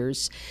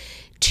leaders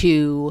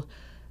to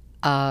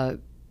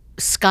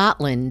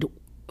Scotland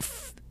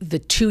the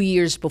 2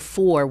 years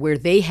before, where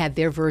they had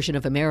their version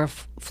of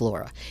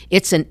Ameriflora.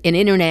 It's an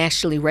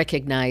internationally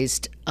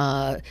recognized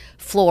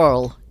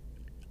floral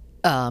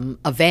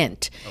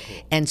event. Oh, cool.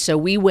 And so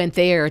we went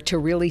there to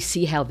really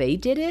see how they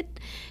did it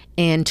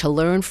and to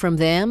learn from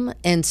them.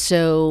 And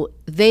so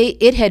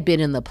it had been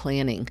in the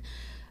planning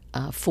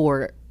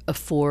for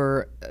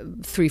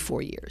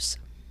 3-4 years.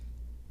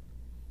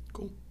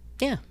 Cool.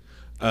 Yeah.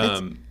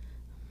 Go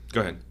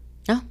ahead.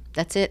 No,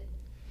 that's it.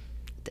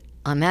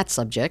 On that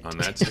subject. On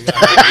that.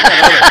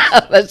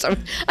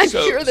 I'm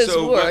sure there's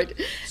more.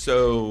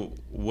 So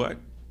what?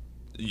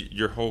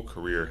 Your whole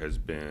career has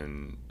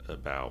been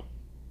about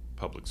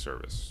public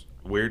service.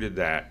 Where did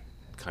that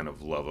kind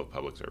of love of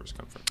public service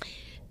come from?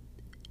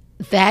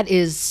 That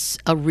is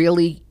a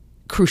really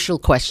crucial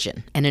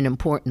question and an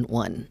important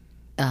one.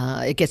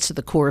 It gets to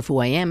the core of who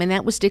I am, and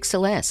that was Dick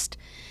Celeste.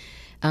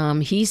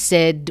 He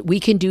said, we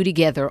can do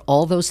together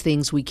all those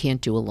things we can't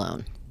do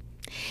alone.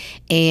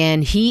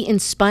 And he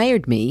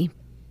inspired me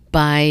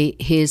by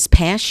his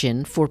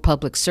passion for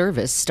public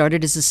service.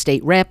 Started as a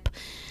state rep,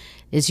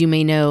 as you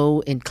may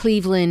know, in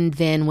Cleveland,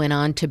 then went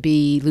on to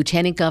be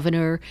lieutenant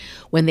governor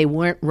when they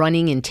weren't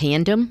running in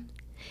tandem.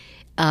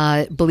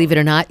 Believe it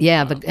or not,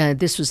 yeah, but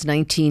this was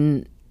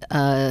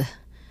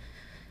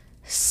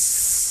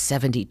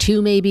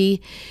 1972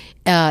 maybe.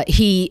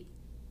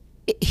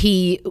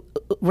 He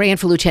ran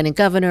for lieutenant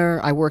governor.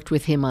 I worked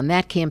with him on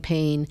that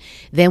campaign.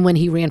 Then when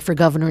he ran for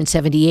governor in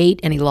 78,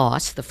 and he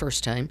lost the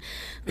first time.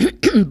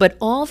 But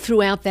all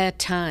throughout that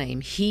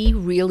time, he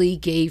really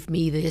gave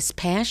me this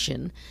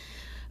passion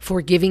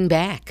for giving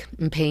back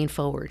and paying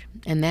forward.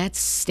 And that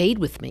stayed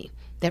with me.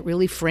 That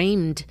really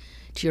framed,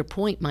 to your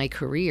point, my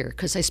career.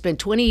 Because I spent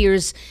 20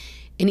 years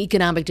in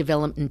economic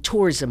development and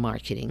tourism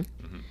marketing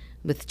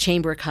with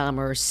Chamber of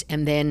Commerce,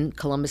 and then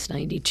Columbus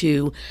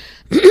 92,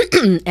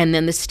 and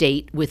then the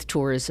state with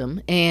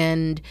tourism.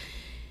 And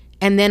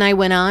then I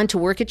went on to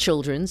work at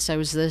Children's. I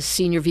was the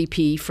senior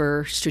VP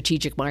for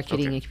strategic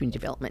marketing and community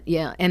development.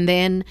 Yeah, and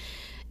then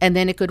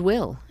at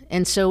Goodwill.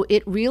 And so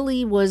it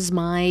really was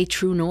my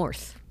true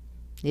north,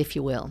 if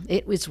you will.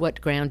 It was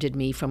what grounded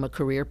me from a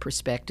career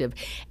perspective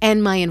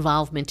and my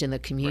involvement in the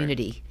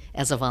community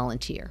as a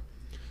volunteer.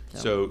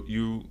 So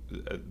you,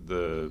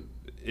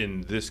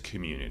 in this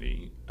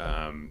community,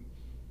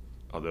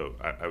 although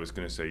I was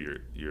going to say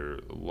your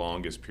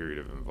longest period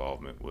of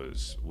involvement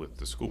was with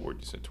the school board.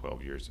 You said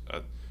 12 years.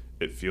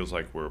 It feels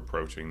like we're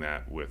approaching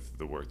that with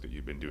the work that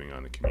you've been doing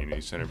on the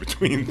community center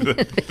between the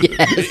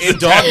In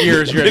dog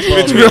years, you're at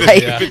 12 between, years.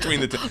 Right. Yeah.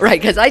 between the two.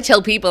 Right, because I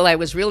tell people I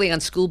was really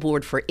on school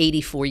board for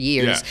 84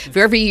 years. Yeah. For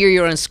every year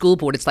you're on school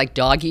board, it's like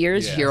dog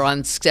years. Yeah. You're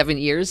on 7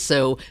 years,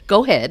 so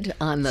go ahead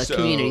on the So,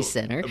 community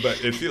center.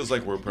 But it feels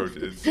like we're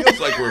approaching. It feels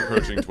like we're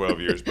approaching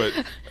 12 years.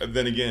 But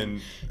then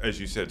again, as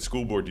you said,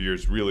 school board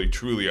years really,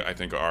 truly, I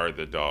think, are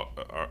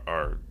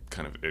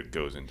kind of it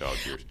goes in dog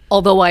years.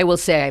 Although I will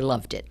say I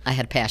loved it. I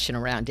had passion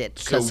around it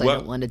because So I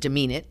don't want to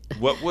demean it.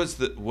 What was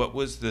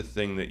the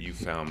thing that you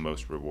found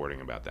most rewarding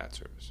about that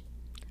service?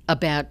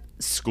 About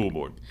School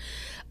board.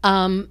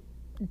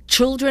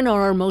 children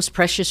are our most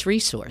precious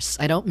resource.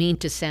 I don't mean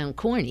to sound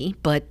corny,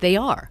 but they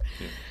are.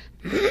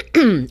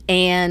 Yeah.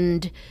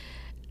 And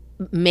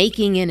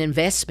making an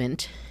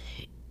investment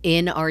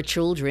in our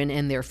children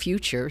and their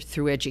future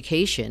through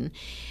education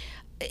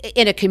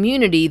in a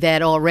community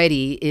that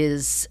already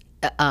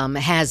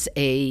has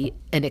an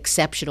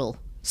exceptional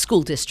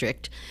school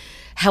district.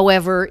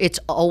 However, it's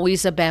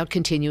always about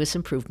continuous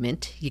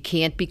improvement. You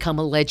can't become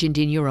a legend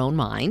in your own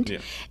mind. Yeah.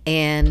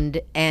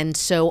 And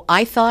so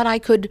I thought I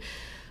could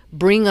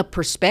bring a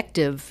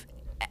perspective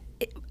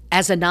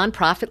as a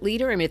nonprofit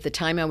leader. I mean, at the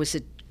time I was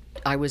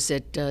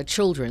at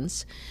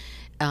Children's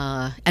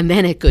and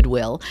then at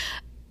Goodwill.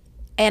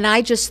 And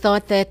I just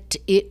thought that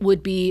it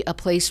would be a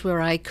place where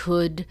I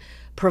could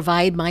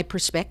provide my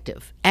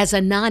perspective as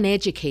a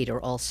non-educator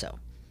also,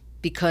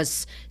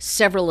 because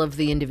several of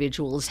the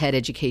individuals had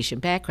education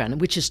background,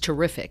 which is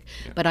terrific.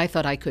 Yeah. But I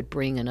thought I could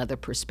bring another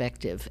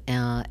perspective,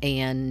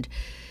 and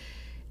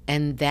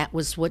that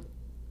was what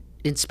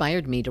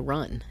inspired me to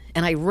run.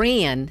 And I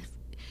ran.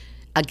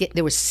 Again,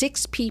 there were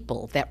 6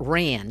 people that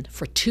ran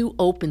for 2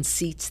 open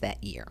seats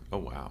that year. Oh,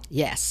 wow.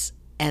 Yes,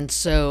 and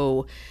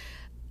so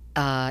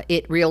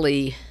it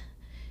really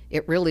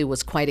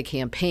was quite a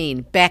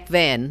campaign. Back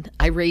then,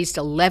 I raised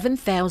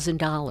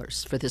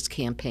 $11,000 for this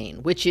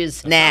campaign, which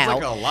is now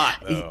sounds like a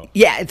lot, though.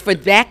 Yeah, for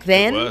back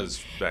then. It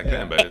was back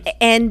then, but it's,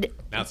 and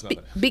now it's not.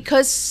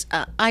 Because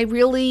I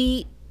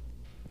really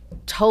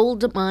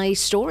told my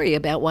story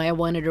about why I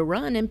wanted to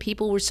run, and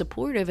people were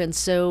supportive, and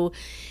so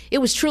it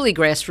was truly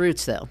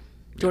grassroots, though,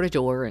 door to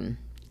door. And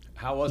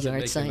how was it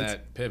yard making signs.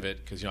 that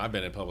pivot? Because I've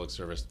been in public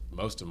service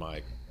most of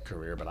my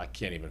career, but I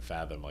can't even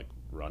fathom like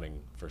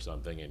running for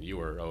something, and you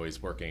were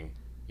always working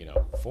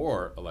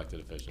for elected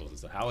officials.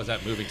 So how is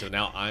that moving to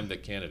now I'm the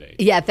candidate?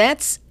 Yeah,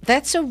 that's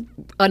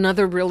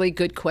another really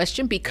good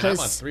question, because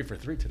I'm on 3 for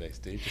 3 today,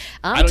 Steve.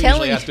 I don't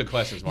usually ask good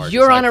questions, Margie.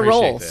 You're so on a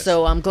roll, this.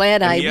 so I'm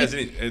glad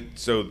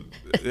so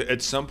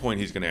at some point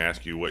he's going to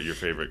ask you what your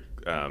favorite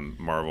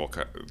Marvel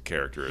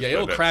character is. Yeah,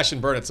 it'll crash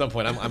and burn at some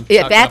point. I'm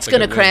yeah, that's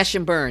going to crash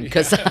and burn,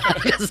 because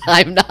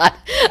I'm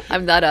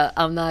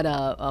not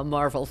a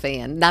Marvel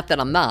fan. Not that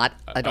I'm not.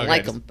 I don't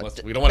like them.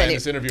 We don't want to end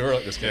this interview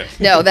early. Just kidding.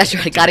 No, that's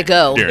right. Got to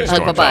go.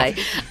 Bye-bye.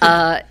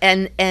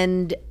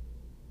 And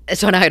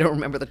so now I don't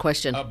remember the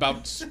question.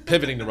 About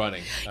pivoting to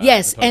running.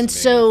 Yes, and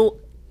so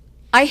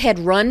I had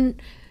run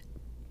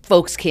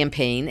folks'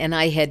 campaign, and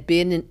I had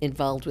been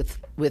involved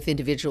with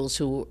individuals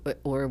who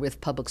were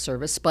with public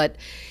service, but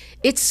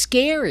it's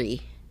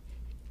scary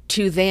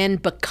to then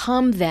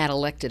become that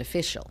elected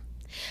official,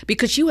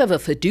 because you have a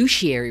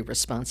fiduciary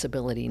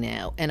responsibility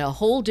now and a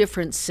whole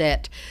different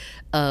set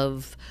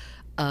of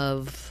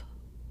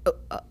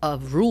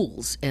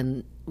rules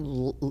and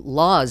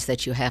laws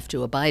that you have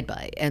to abide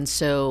by. And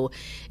so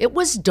it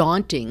was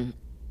daunting,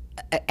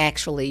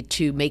 actually,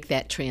 to make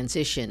that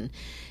transition.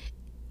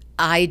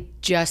 I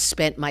just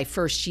spent my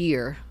first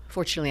year,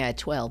 fortunately I had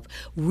 12,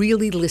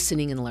 really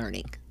listening and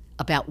learning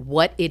about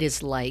what it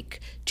is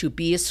like to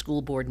be a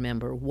school board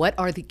member, what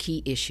are the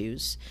key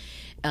issues,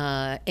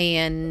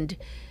 and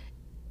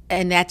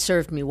that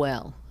served me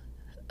well.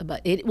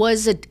 But it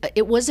was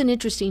an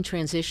interesting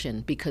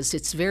transition, because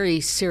it's very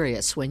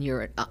serious when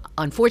you're.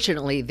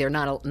 Unfortunately, there are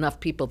not enough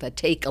people that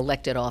take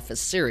elected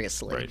office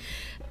seriously. Right.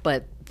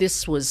 But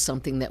this was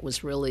something that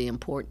was really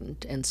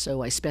important, and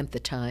so I spent the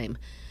time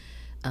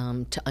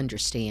to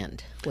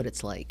understand what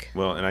it's like.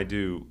 Well, and I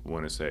do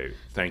want to say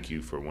thank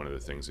you for one of the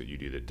things that you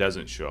do that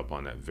doesn't show up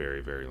on that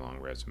very, very long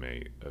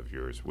resume of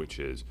yours, which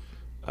is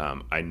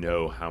I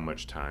know how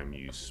much time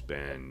you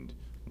spend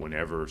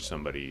whenever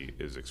somebody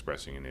is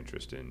expressing an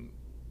interest in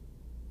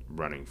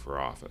running for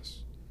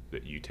office,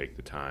 that you take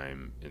the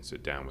time and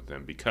sit down with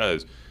them,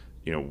 because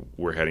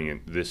we're heading in,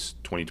 this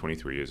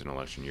 2023 is an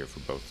election year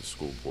for both the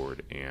school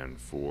board and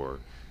for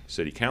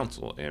city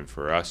council, and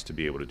for us to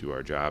be able to do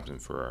our jobs and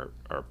for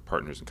our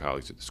partners and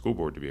colleagues at the school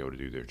board to be able to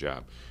do their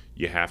job,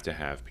 you have to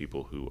have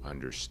people who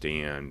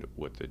understand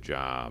what the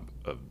job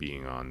of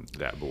being on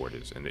that board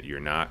is, and that you're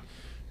not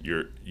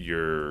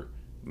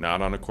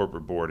on a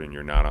corporate board and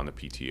you're not on the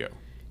PTO.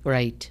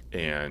 Right.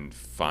 And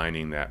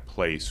finding that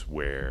place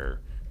where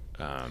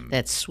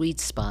that sweet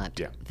spot.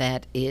 Yeah.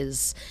 That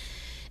is,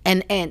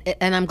 and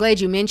I'm glad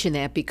you mentioned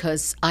that,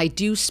 because I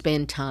do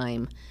spend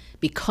time,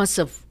 because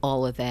of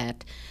all of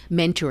that,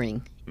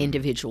 mentoring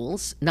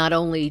individuals, not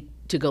only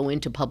to go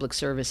into public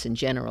service in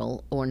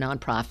general or the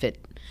nonprofit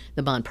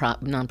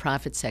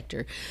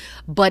sector,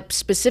 but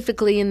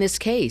specifically in this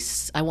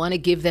case, I want to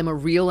give them a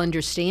real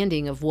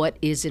understanding of what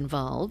is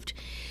involved.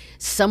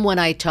 Someone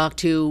I talked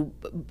to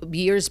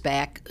years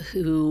back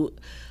who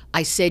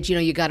I said,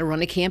 you got to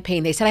run a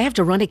campaign. They said, I have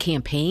to run a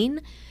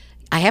campaign?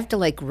 I have to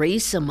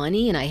raise some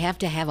money and I have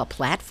to have a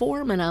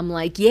platform? And I'm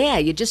like, yeah,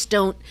 you just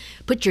don't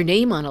put your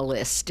name on a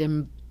list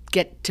and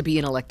get to be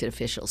an elected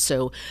official.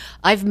 So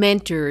I've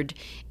mentored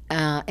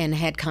and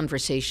had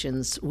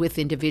conversations with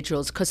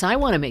individuals because I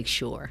want to make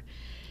sure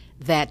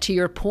that, to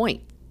your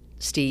point,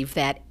 Steve,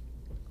 that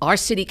our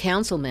city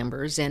council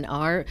members and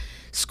our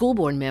school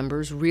board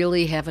members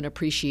really have an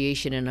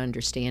appreciation and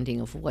understanding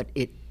of what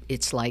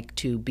it's like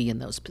to be in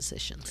those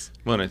positions.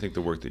 Well, and I think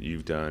the work that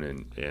you've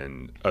done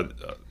and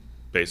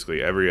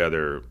basically every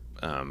other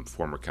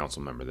former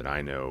council member that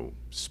I know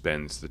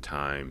spends the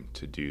time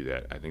to do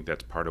that. I think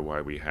that's part of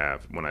why we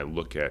have, when I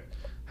look at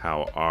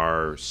how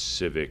our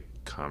civic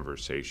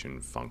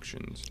conversation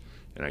functions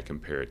and I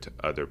compare it to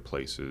other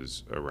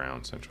places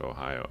around Central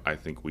Ohio, I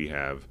think we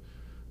have,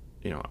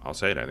 I'll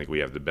say it, I think we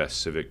have the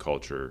best civic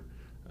culture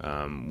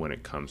when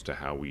it comes to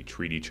how we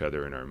treat each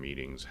other in our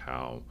meetings,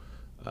 how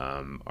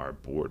our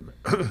board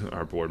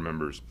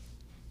members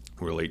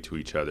relate to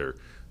each other.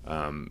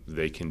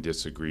 They can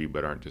disagree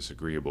but aren't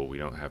disagreeable. We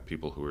don't have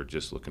people who are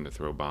just looking to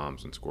throw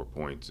bombs and score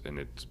points, and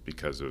it's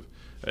because of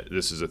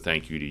this is a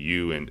thank you to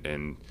you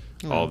and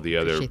all of the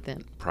other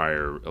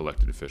prior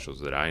elected officials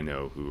that I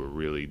know who are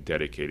really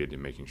dedicated to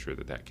making sure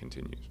that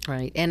continues.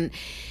 Right, and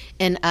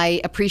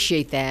I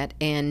appreciate that,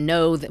 and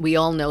know that we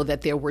all know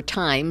that there were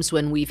times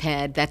when we've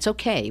had, that's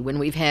okay, when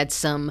we've had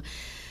some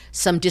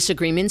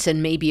disagreements,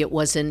 and maybe it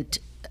wasn't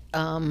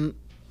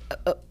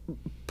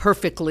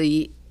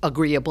perfectly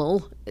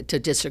agreeable to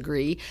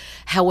disagree.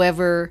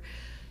 However,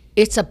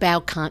 it's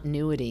about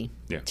continuity,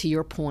 to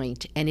your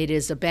point, and it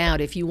is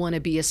about, if you want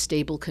to be a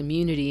stable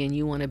community and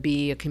you want to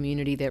be a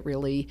community that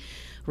really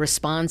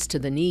responds to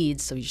the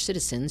needs of your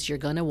citizens, you're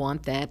going to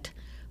want that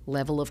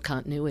level of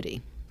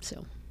continuity.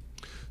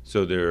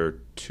 So there are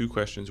 2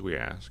 questions we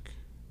ask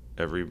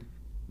every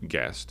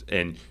guest,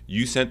 and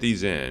you sent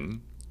these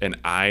in, and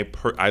I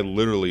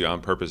literally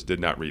on purpose did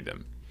not read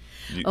them.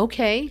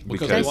 Okay.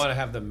 Because we want to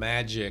have the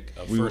magic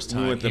of first time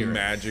hearing. We want the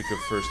magic of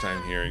first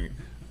time hearing.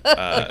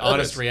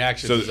 Honest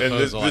reactions. So, and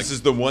this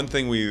is the one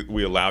thing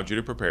we allowed you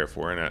to prepare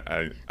for,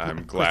 and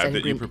I'm glad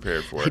that you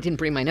prepared for it. I didn't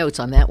bring my notes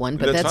on that one,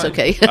 but that's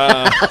okay.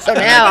 So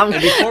now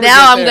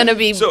I'm going to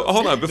be. So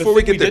hold on, before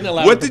we get there,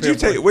 what did you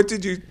take?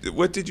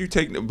 What did you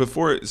take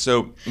before?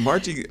 So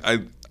Margie,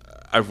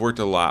 I've worked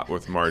a lot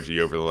with Margie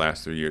over the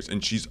last 3 years,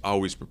 and she's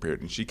always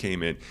prepared. And she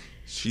came in.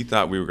 She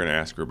thought we were going to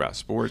ask her about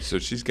sports, so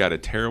she's got a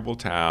terrible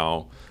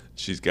towel.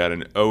 She's got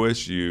an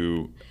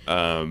OSU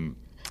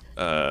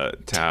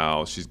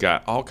towel. She's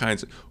got all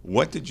kinds of.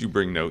 What did you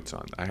bring notes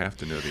on? I have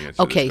to know the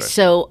answer. Okay, to this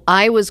so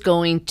I was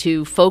going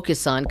to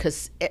focus on,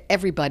 because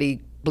everybody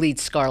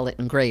bleeds scarlet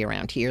and gray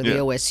around here, the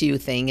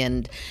OSU thing,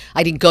 and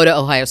I didn't go to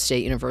Ohio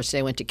State University.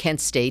 I went to Kent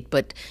State,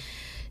 but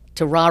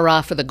to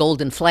rah-rah for the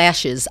Golden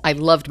Flashes, I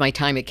loved my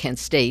time at Kent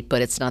State,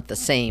 but it's not the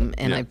same,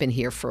 and I've been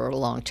here for a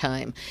long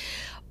time.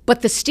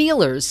 But the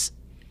Steelers,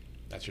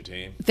 that's your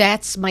team?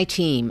 That's my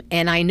team.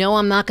 And I know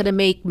I'm not going to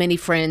make many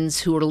friends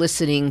who are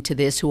listening to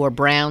this who are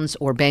Browns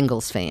or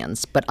Bengals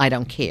fans, but I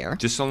don't care.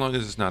 Just so long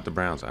as it's not the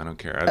Browns, I don't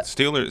care.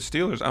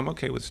 Steelers, I'm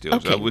okay with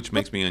Steelers, which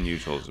makes me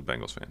unusual as a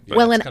Bengals fan. But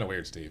well, it's kind of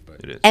weird, Steve, but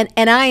it is.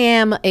 And I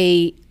am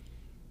a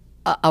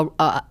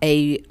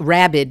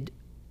rabid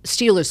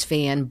Steelers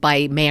fan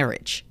by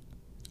marriage.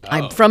 Oh.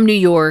 I'm from New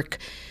York.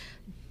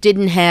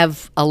 Didn't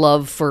have a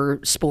love for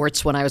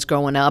sports when I was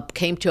growing up,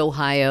 came to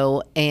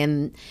Ohio,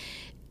 and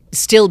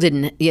still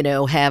didn't,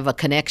 have a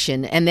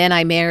connection. And then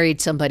I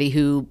married somebody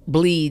who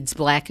bleeds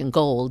black and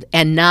gold,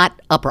 and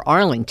not Upper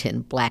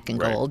Arlington black and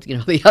gold,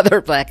 the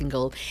other black and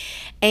gold.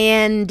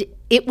 And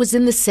it was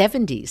in the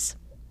 70s.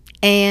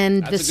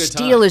 And that's the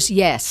Steelers,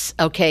 yes,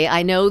 okay,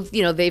 I know,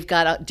 they've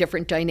got a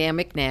different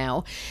dynamic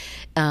now,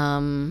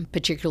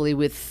 particularly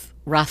with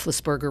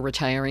Roethlisberger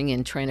retiring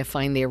and trying to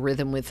find their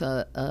rhythm with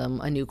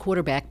a new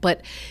quarterback.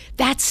 But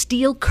that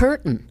steel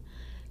curtain,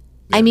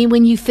 I mean,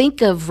 when you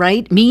think of,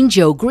 Mean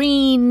Joe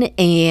Green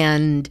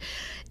and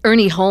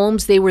Ernie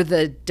Holmes, they were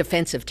the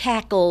defensive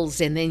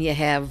tackles, and then you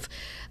have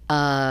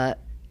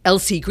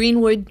L.C.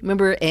 Greenwood,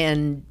 remember,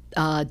 and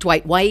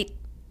Dwight White,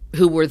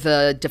 who were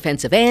the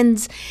defensive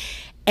ends.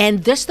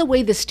 And just the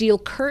way the steel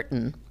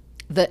curtain,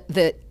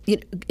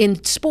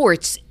 in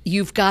sports,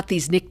 you've got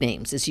these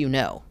nicknames, as you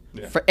know.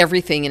 Yeah. For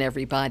everything and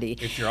everybody.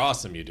 If you're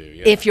awesome, you do.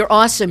 Yeah. If you're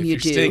awesome, you do.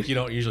 If you stink, you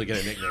don't usually get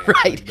a nickname.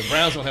 Right. The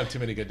Browns don't have too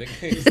many good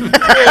nicknames.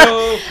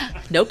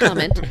 No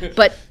comment.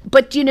 But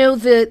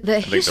the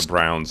I think the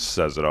Browns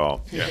says it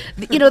all. Yeah.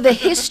 The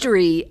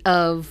history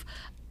of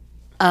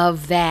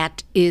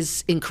that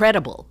is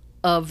incredible.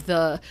 Of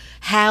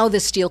how the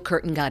steel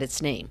curtain got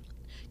its name.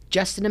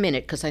 Just in a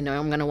minute, because I know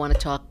I'm going to want to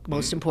talk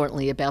most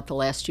importantly about the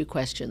last 2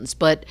 questions.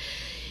 But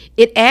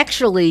it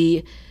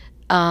actually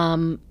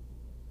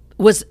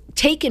was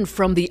taken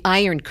from the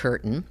Iron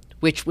Curtain,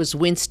 which was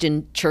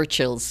Winston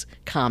Churchill's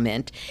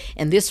comment,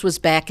 and this was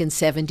back in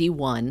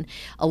 1971.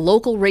 A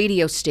local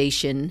radio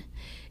station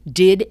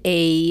did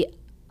a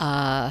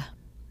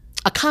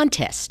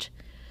contest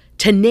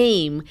to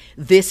name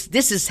this.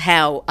 This is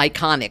how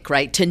iconic,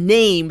 right? To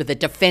name the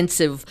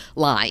defensive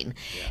line.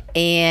 Yeah.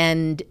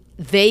 And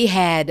they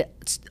had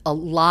a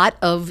lot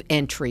of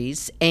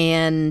entries,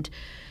 and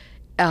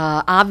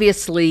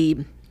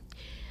obviously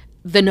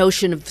the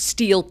notion of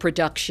steel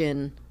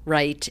production,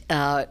 right,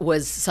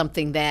 was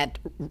something that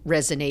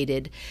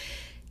resonated.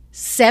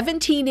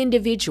 17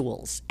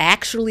 individuals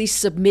actually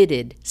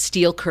submitted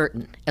steel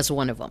curtain as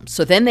one of them.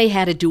 So then they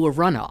had to do a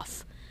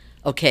runoff,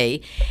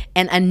 okay?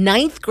 And a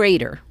ninth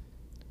grader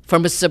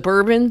from a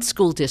suburban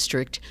school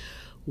district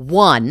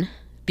won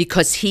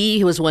because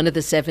he was one of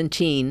the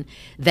 17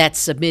 that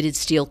submitted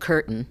steel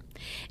curtain.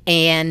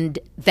 And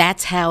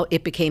that's how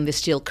it became the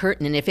steel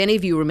curtain. And if any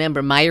of you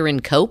remember Myron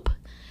Cope,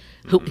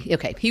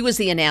 he was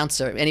the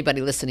announcer.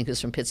 Anybody listening who's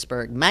from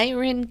Pittsburgh,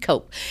 Myron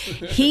Cope.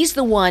 He's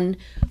the one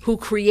who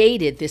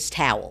created this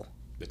towel.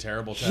 The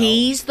terrible towel?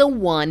 He's the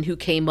one who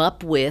came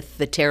up with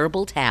the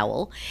terrible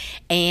towel,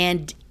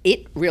 and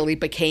it really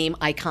became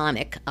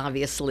iconic,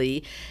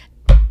 obviously.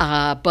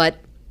 But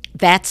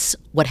that's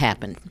what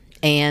happened.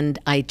 And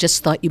I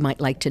just thought you might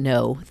like to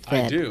know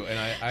that. I do, and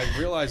I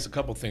realized a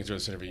couple things during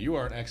this interview. You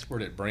are an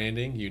expert at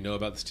branding. You know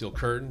about the steel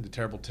curtain, the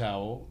terrible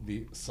towel,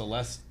 the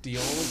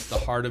celestial,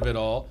 the heart of it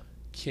all.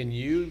 Can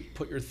you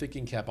put your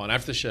thinking cap on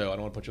after the show? I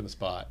don't want to put you on the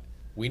spot.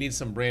 We need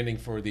some branding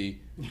for the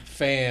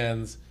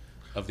fans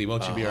of the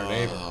Won't You Be Our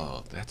Neighbor.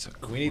 Oh, that's a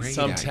great We need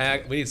some idea.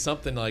 tag. We need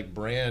something like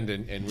brand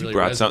and really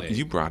brought resonate.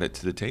 you brought it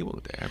to the table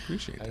today. I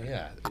appreciate that.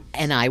 Yeah.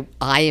 And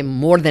I am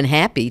more than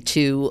happy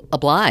to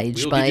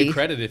oblige We'll by. give you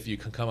credit if you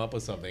can come up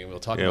with something, and we'll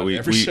talk about it we,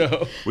 every we,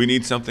 show. we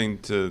need something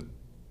to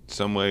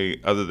some way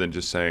other than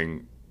just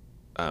saying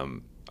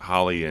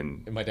Holly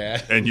and And my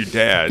dad. and your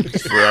dad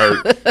for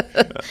our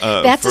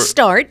That's a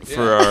start.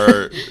 for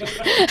our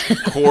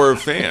core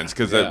fans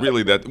because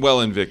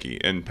and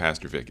Vicky and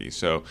Pastor Vicky.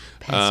 So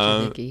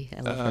Pastor Vicky,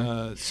 I love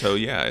her. So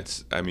yeah,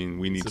 it's. I mean,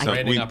 we need It's a some.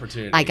 branding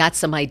opportunity. I got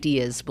some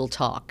ideas. We'll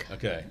talk.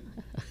 Okay.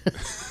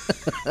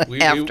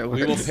 we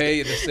Afterwards. will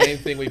pay the same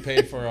thing we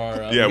paid for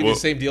our. We do the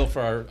same deal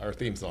for our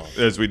theme song.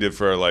 As we did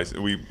for our license.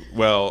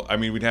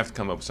 We'd have to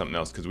come up with something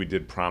else because we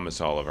did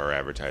promise all of our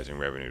advertising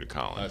revenue to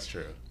Colin. That's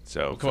true.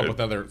 So We'll come up with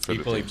other for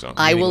the equally theme song.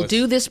 I will meaningless-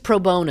 do this pro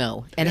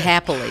bono and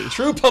happily.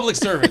 True public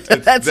servant.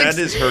 That's That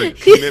is her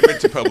commitment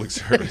to public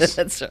service.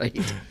 That's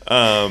right.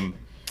 All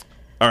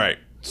right.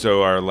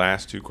 So our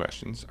last two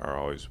questions are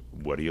always,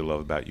 what do you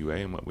love about UA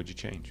and what would you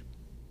change?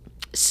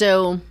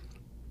 So,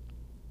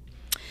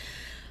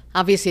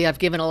 obviously, I've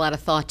given a lot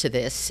of thought to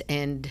this,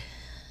 and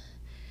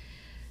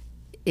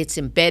it's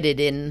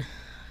embedded in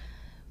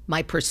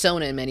my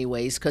persona in many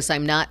ways because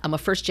I'm a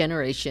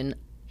first-generation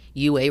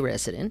UA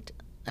resident.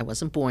 I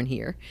wasn't born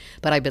here,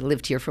 but I've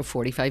lived here for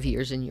 45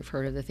 years, and you've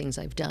heard of the things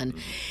I've done.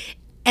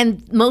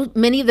 And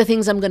many of the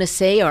things I'm going to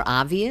say are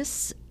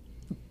obvious.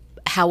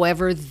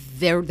 However,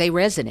 they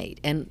resonate,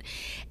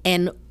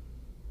 and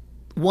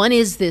one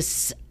is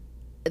this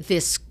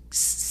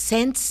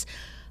sense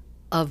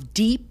of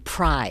deep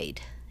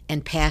pride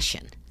and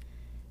passion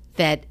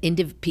that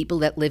people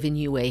that live in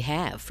UA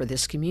have for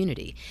this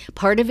community.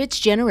 Part of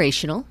it's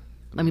generational.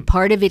 I mean,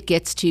 part of it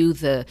gets to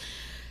the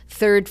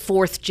third,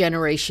 fourth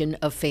generation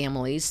of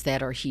families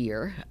that are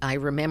here. I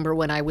remember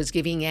when I was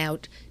giving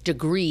out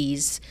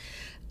degrees,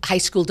 high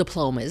school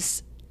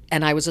diplomas,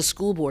 and I was a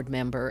school board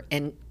member,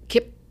 and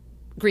Kip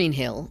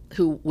Greenhill,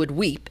 who would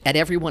weep at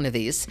every one of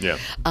these,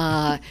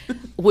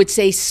 would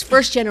say,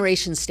 first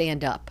generation,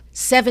 stand up.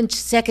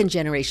 Second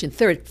generation,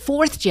 third,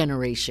 fourth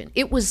generation.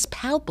 It was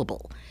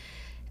palpable,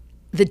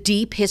 the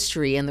deep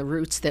history and the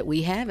roots that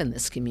we have in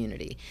this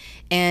community.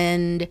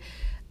 And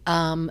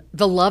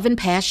the love and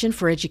passion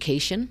for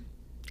education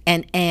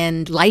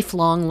and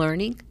lifelong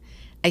learning,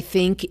 I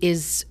think,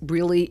 is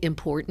really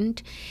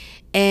important.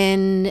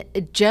 And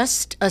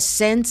just a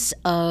sense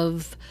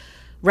of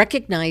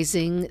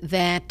recognizing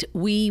that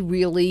we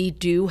really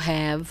do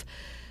have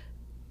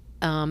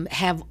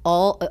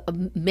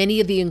many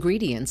of the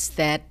ingredients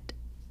that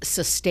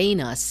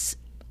sustain us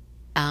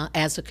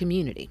as a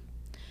community,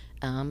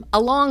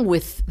 along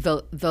with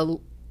the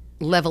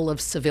level of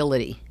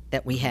civility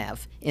that we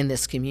have in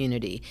this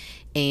community.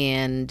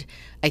 And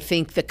I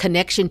think the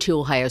connection to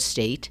Ohio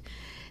State,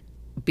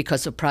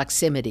 because of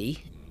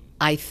proximity,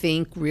 I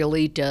think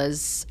really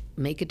does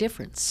make a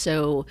difference.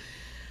 So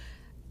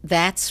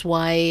that's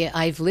why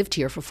I've lived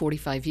here for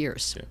 45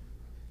 years. Yeah.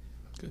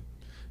 Good.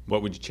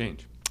 What would you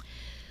change?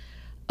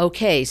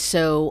 Okay,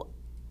 so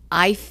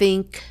I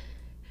think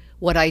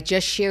what I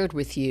just shared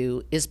with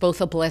you is both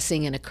a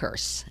blessing and a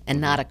curse,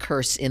 and not a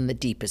curse in the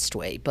deepest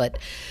way. But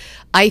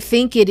I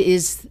think it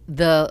is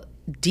the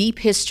deep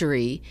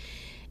history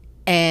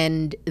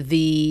and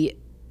the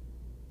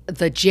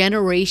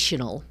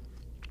generational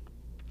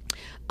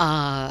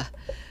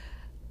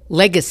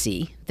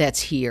legacy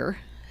that's here,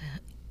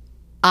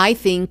 I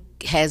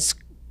think has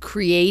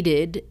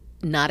created,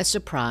 not a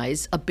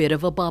surprise, a bit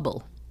of a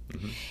bubble.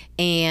 Mm-hmm.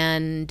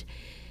 And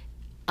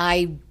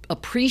I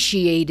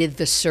appreciated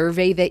the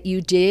survey that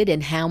you did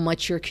and how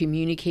much you're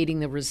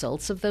communicating the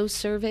results of those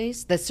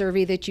surveys, the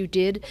survey that you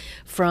did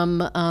from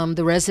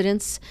the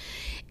residents.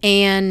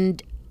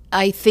 And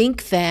I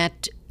think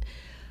that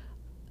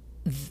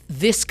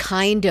this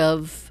kind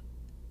of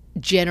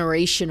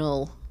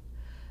generational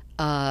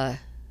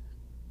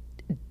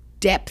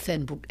depth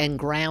and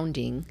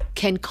grounding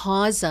can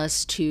cause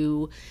us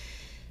to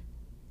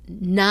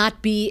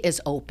not be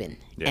as open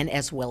Yeah. and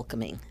as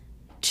welcoming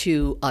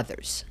to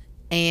others.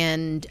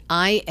 And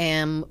I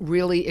am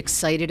really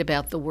excited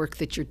about the work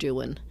that you're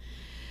doing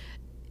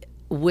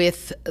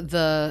with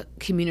the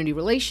Community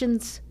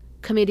Relations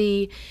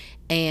Committee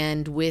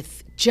and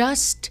with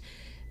just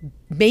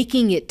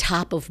making it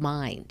top of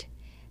mind,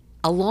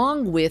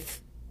 along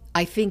with,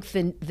 I think,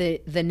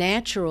 the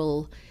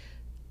natural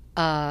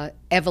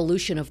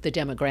evolution of the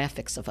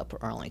demographics of Upper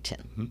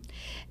Arlington.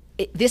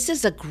 This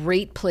is a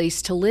great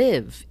place to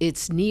live.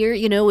 It's near,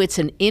 it's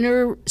an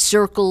inner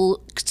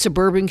circle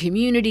suburban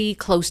community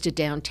close to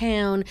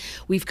downtown.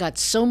 We've got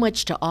so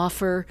much to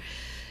offer.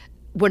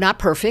 We're not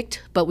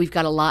perfect, but we've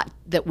got a lot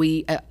that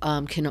we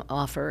can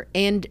offer.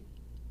 And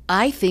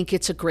I think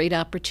it's a great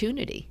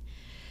opportunity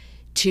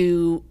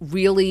to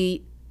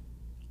really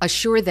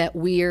assure that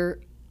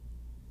we're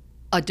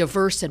a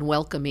diverse and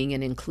welcoming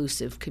and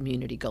inclusive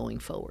community going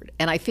forward.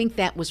 And I think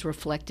that was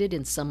reflected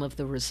in some of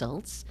the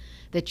results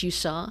that you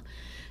saw.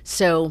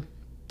 So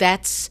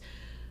that's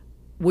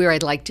where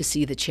I'd like to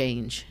see the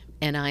change.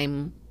 And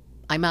I'm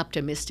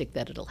optimistic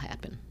that it'll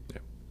happen. Yeah.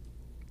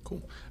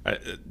 Cool.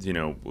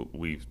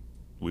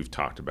 We've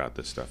talked about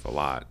this stuff a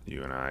lot,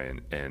 you and I,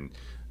 and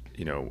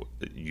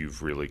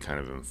you've really kind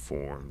of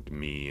informed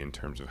me in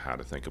terms of how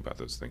to think about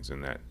those things,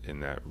 and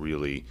that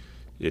really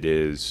it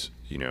is,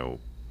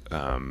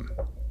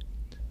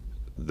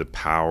 the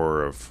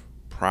power of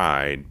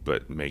pride,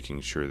 but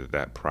making sure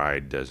that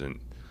pride doesn't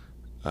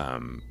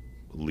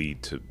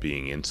lead to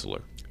being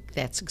insular.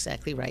 That's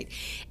exactly right.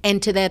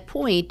 And to that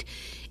point,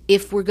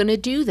 if we're going to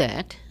do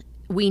that,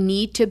 we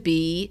need to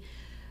be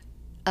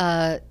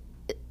intentional.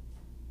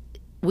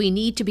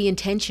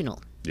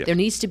 Yes. There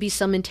needs to be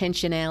some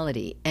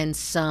intentionality and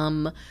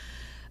some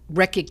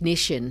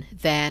recognition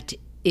that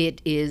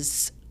it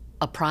is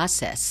a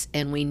process,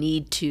 and we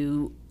need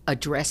to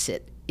address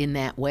it in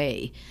that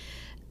way.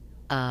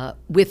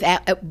 With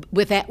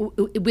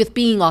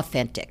being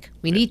authentic.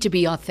 We need to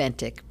be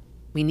authentic.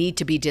 We need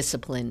to be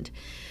disciplined.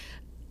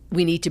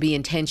 We need to be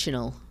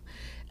intentional.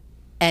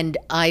 And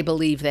I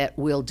believe that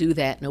we'll do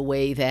that in a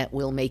way that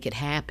will make it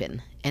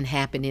happen, and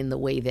happen in the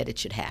way that it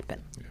should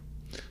happen.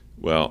 Yeah.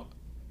 Well,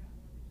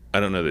 I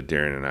don't know that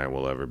Darren and I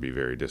will ever be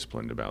very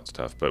disciplined about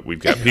stuff, but we've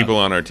got people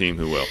on our team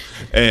who will.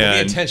 And we'll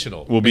be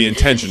intentional. We'll be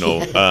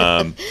intentional.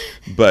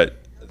 But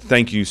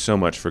thank you so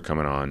much for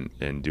coming on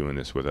and doing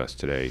this with us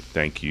today.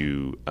 Thank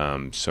you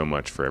so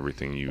much for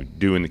everything you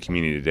do in the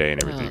community today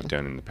and everything you've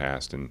done in the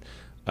past. And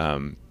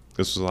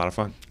this was a lot of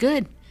fun.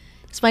 Good.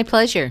 It's my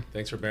pleasure.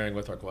 Thanks for bearing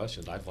with our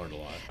questions. I've learned a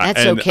lot.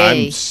 That's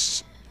okay. I'm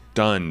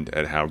stunned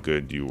at how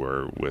good you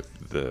were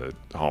with the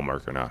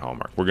Hallmark or not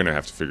Hallmark. We're going to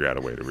have to figure out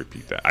a way to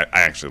repeat that. I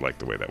actually like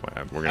the way that went.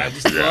 We're going to have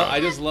to figure out.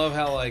 I just love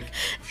how,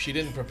 she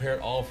didn't prepare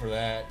at all for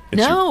that.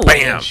 No.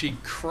 Bam! She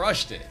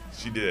crushed it.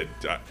 She did.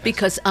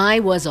 Because I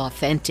was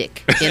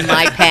authentic in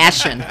my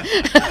passion.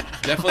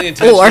 Definitely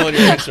intentional in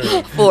your answer.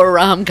 For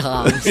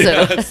rom-coms.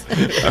 So. All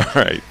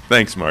right.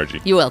 Thanks,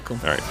 Margie. You're welcome.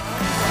 All right.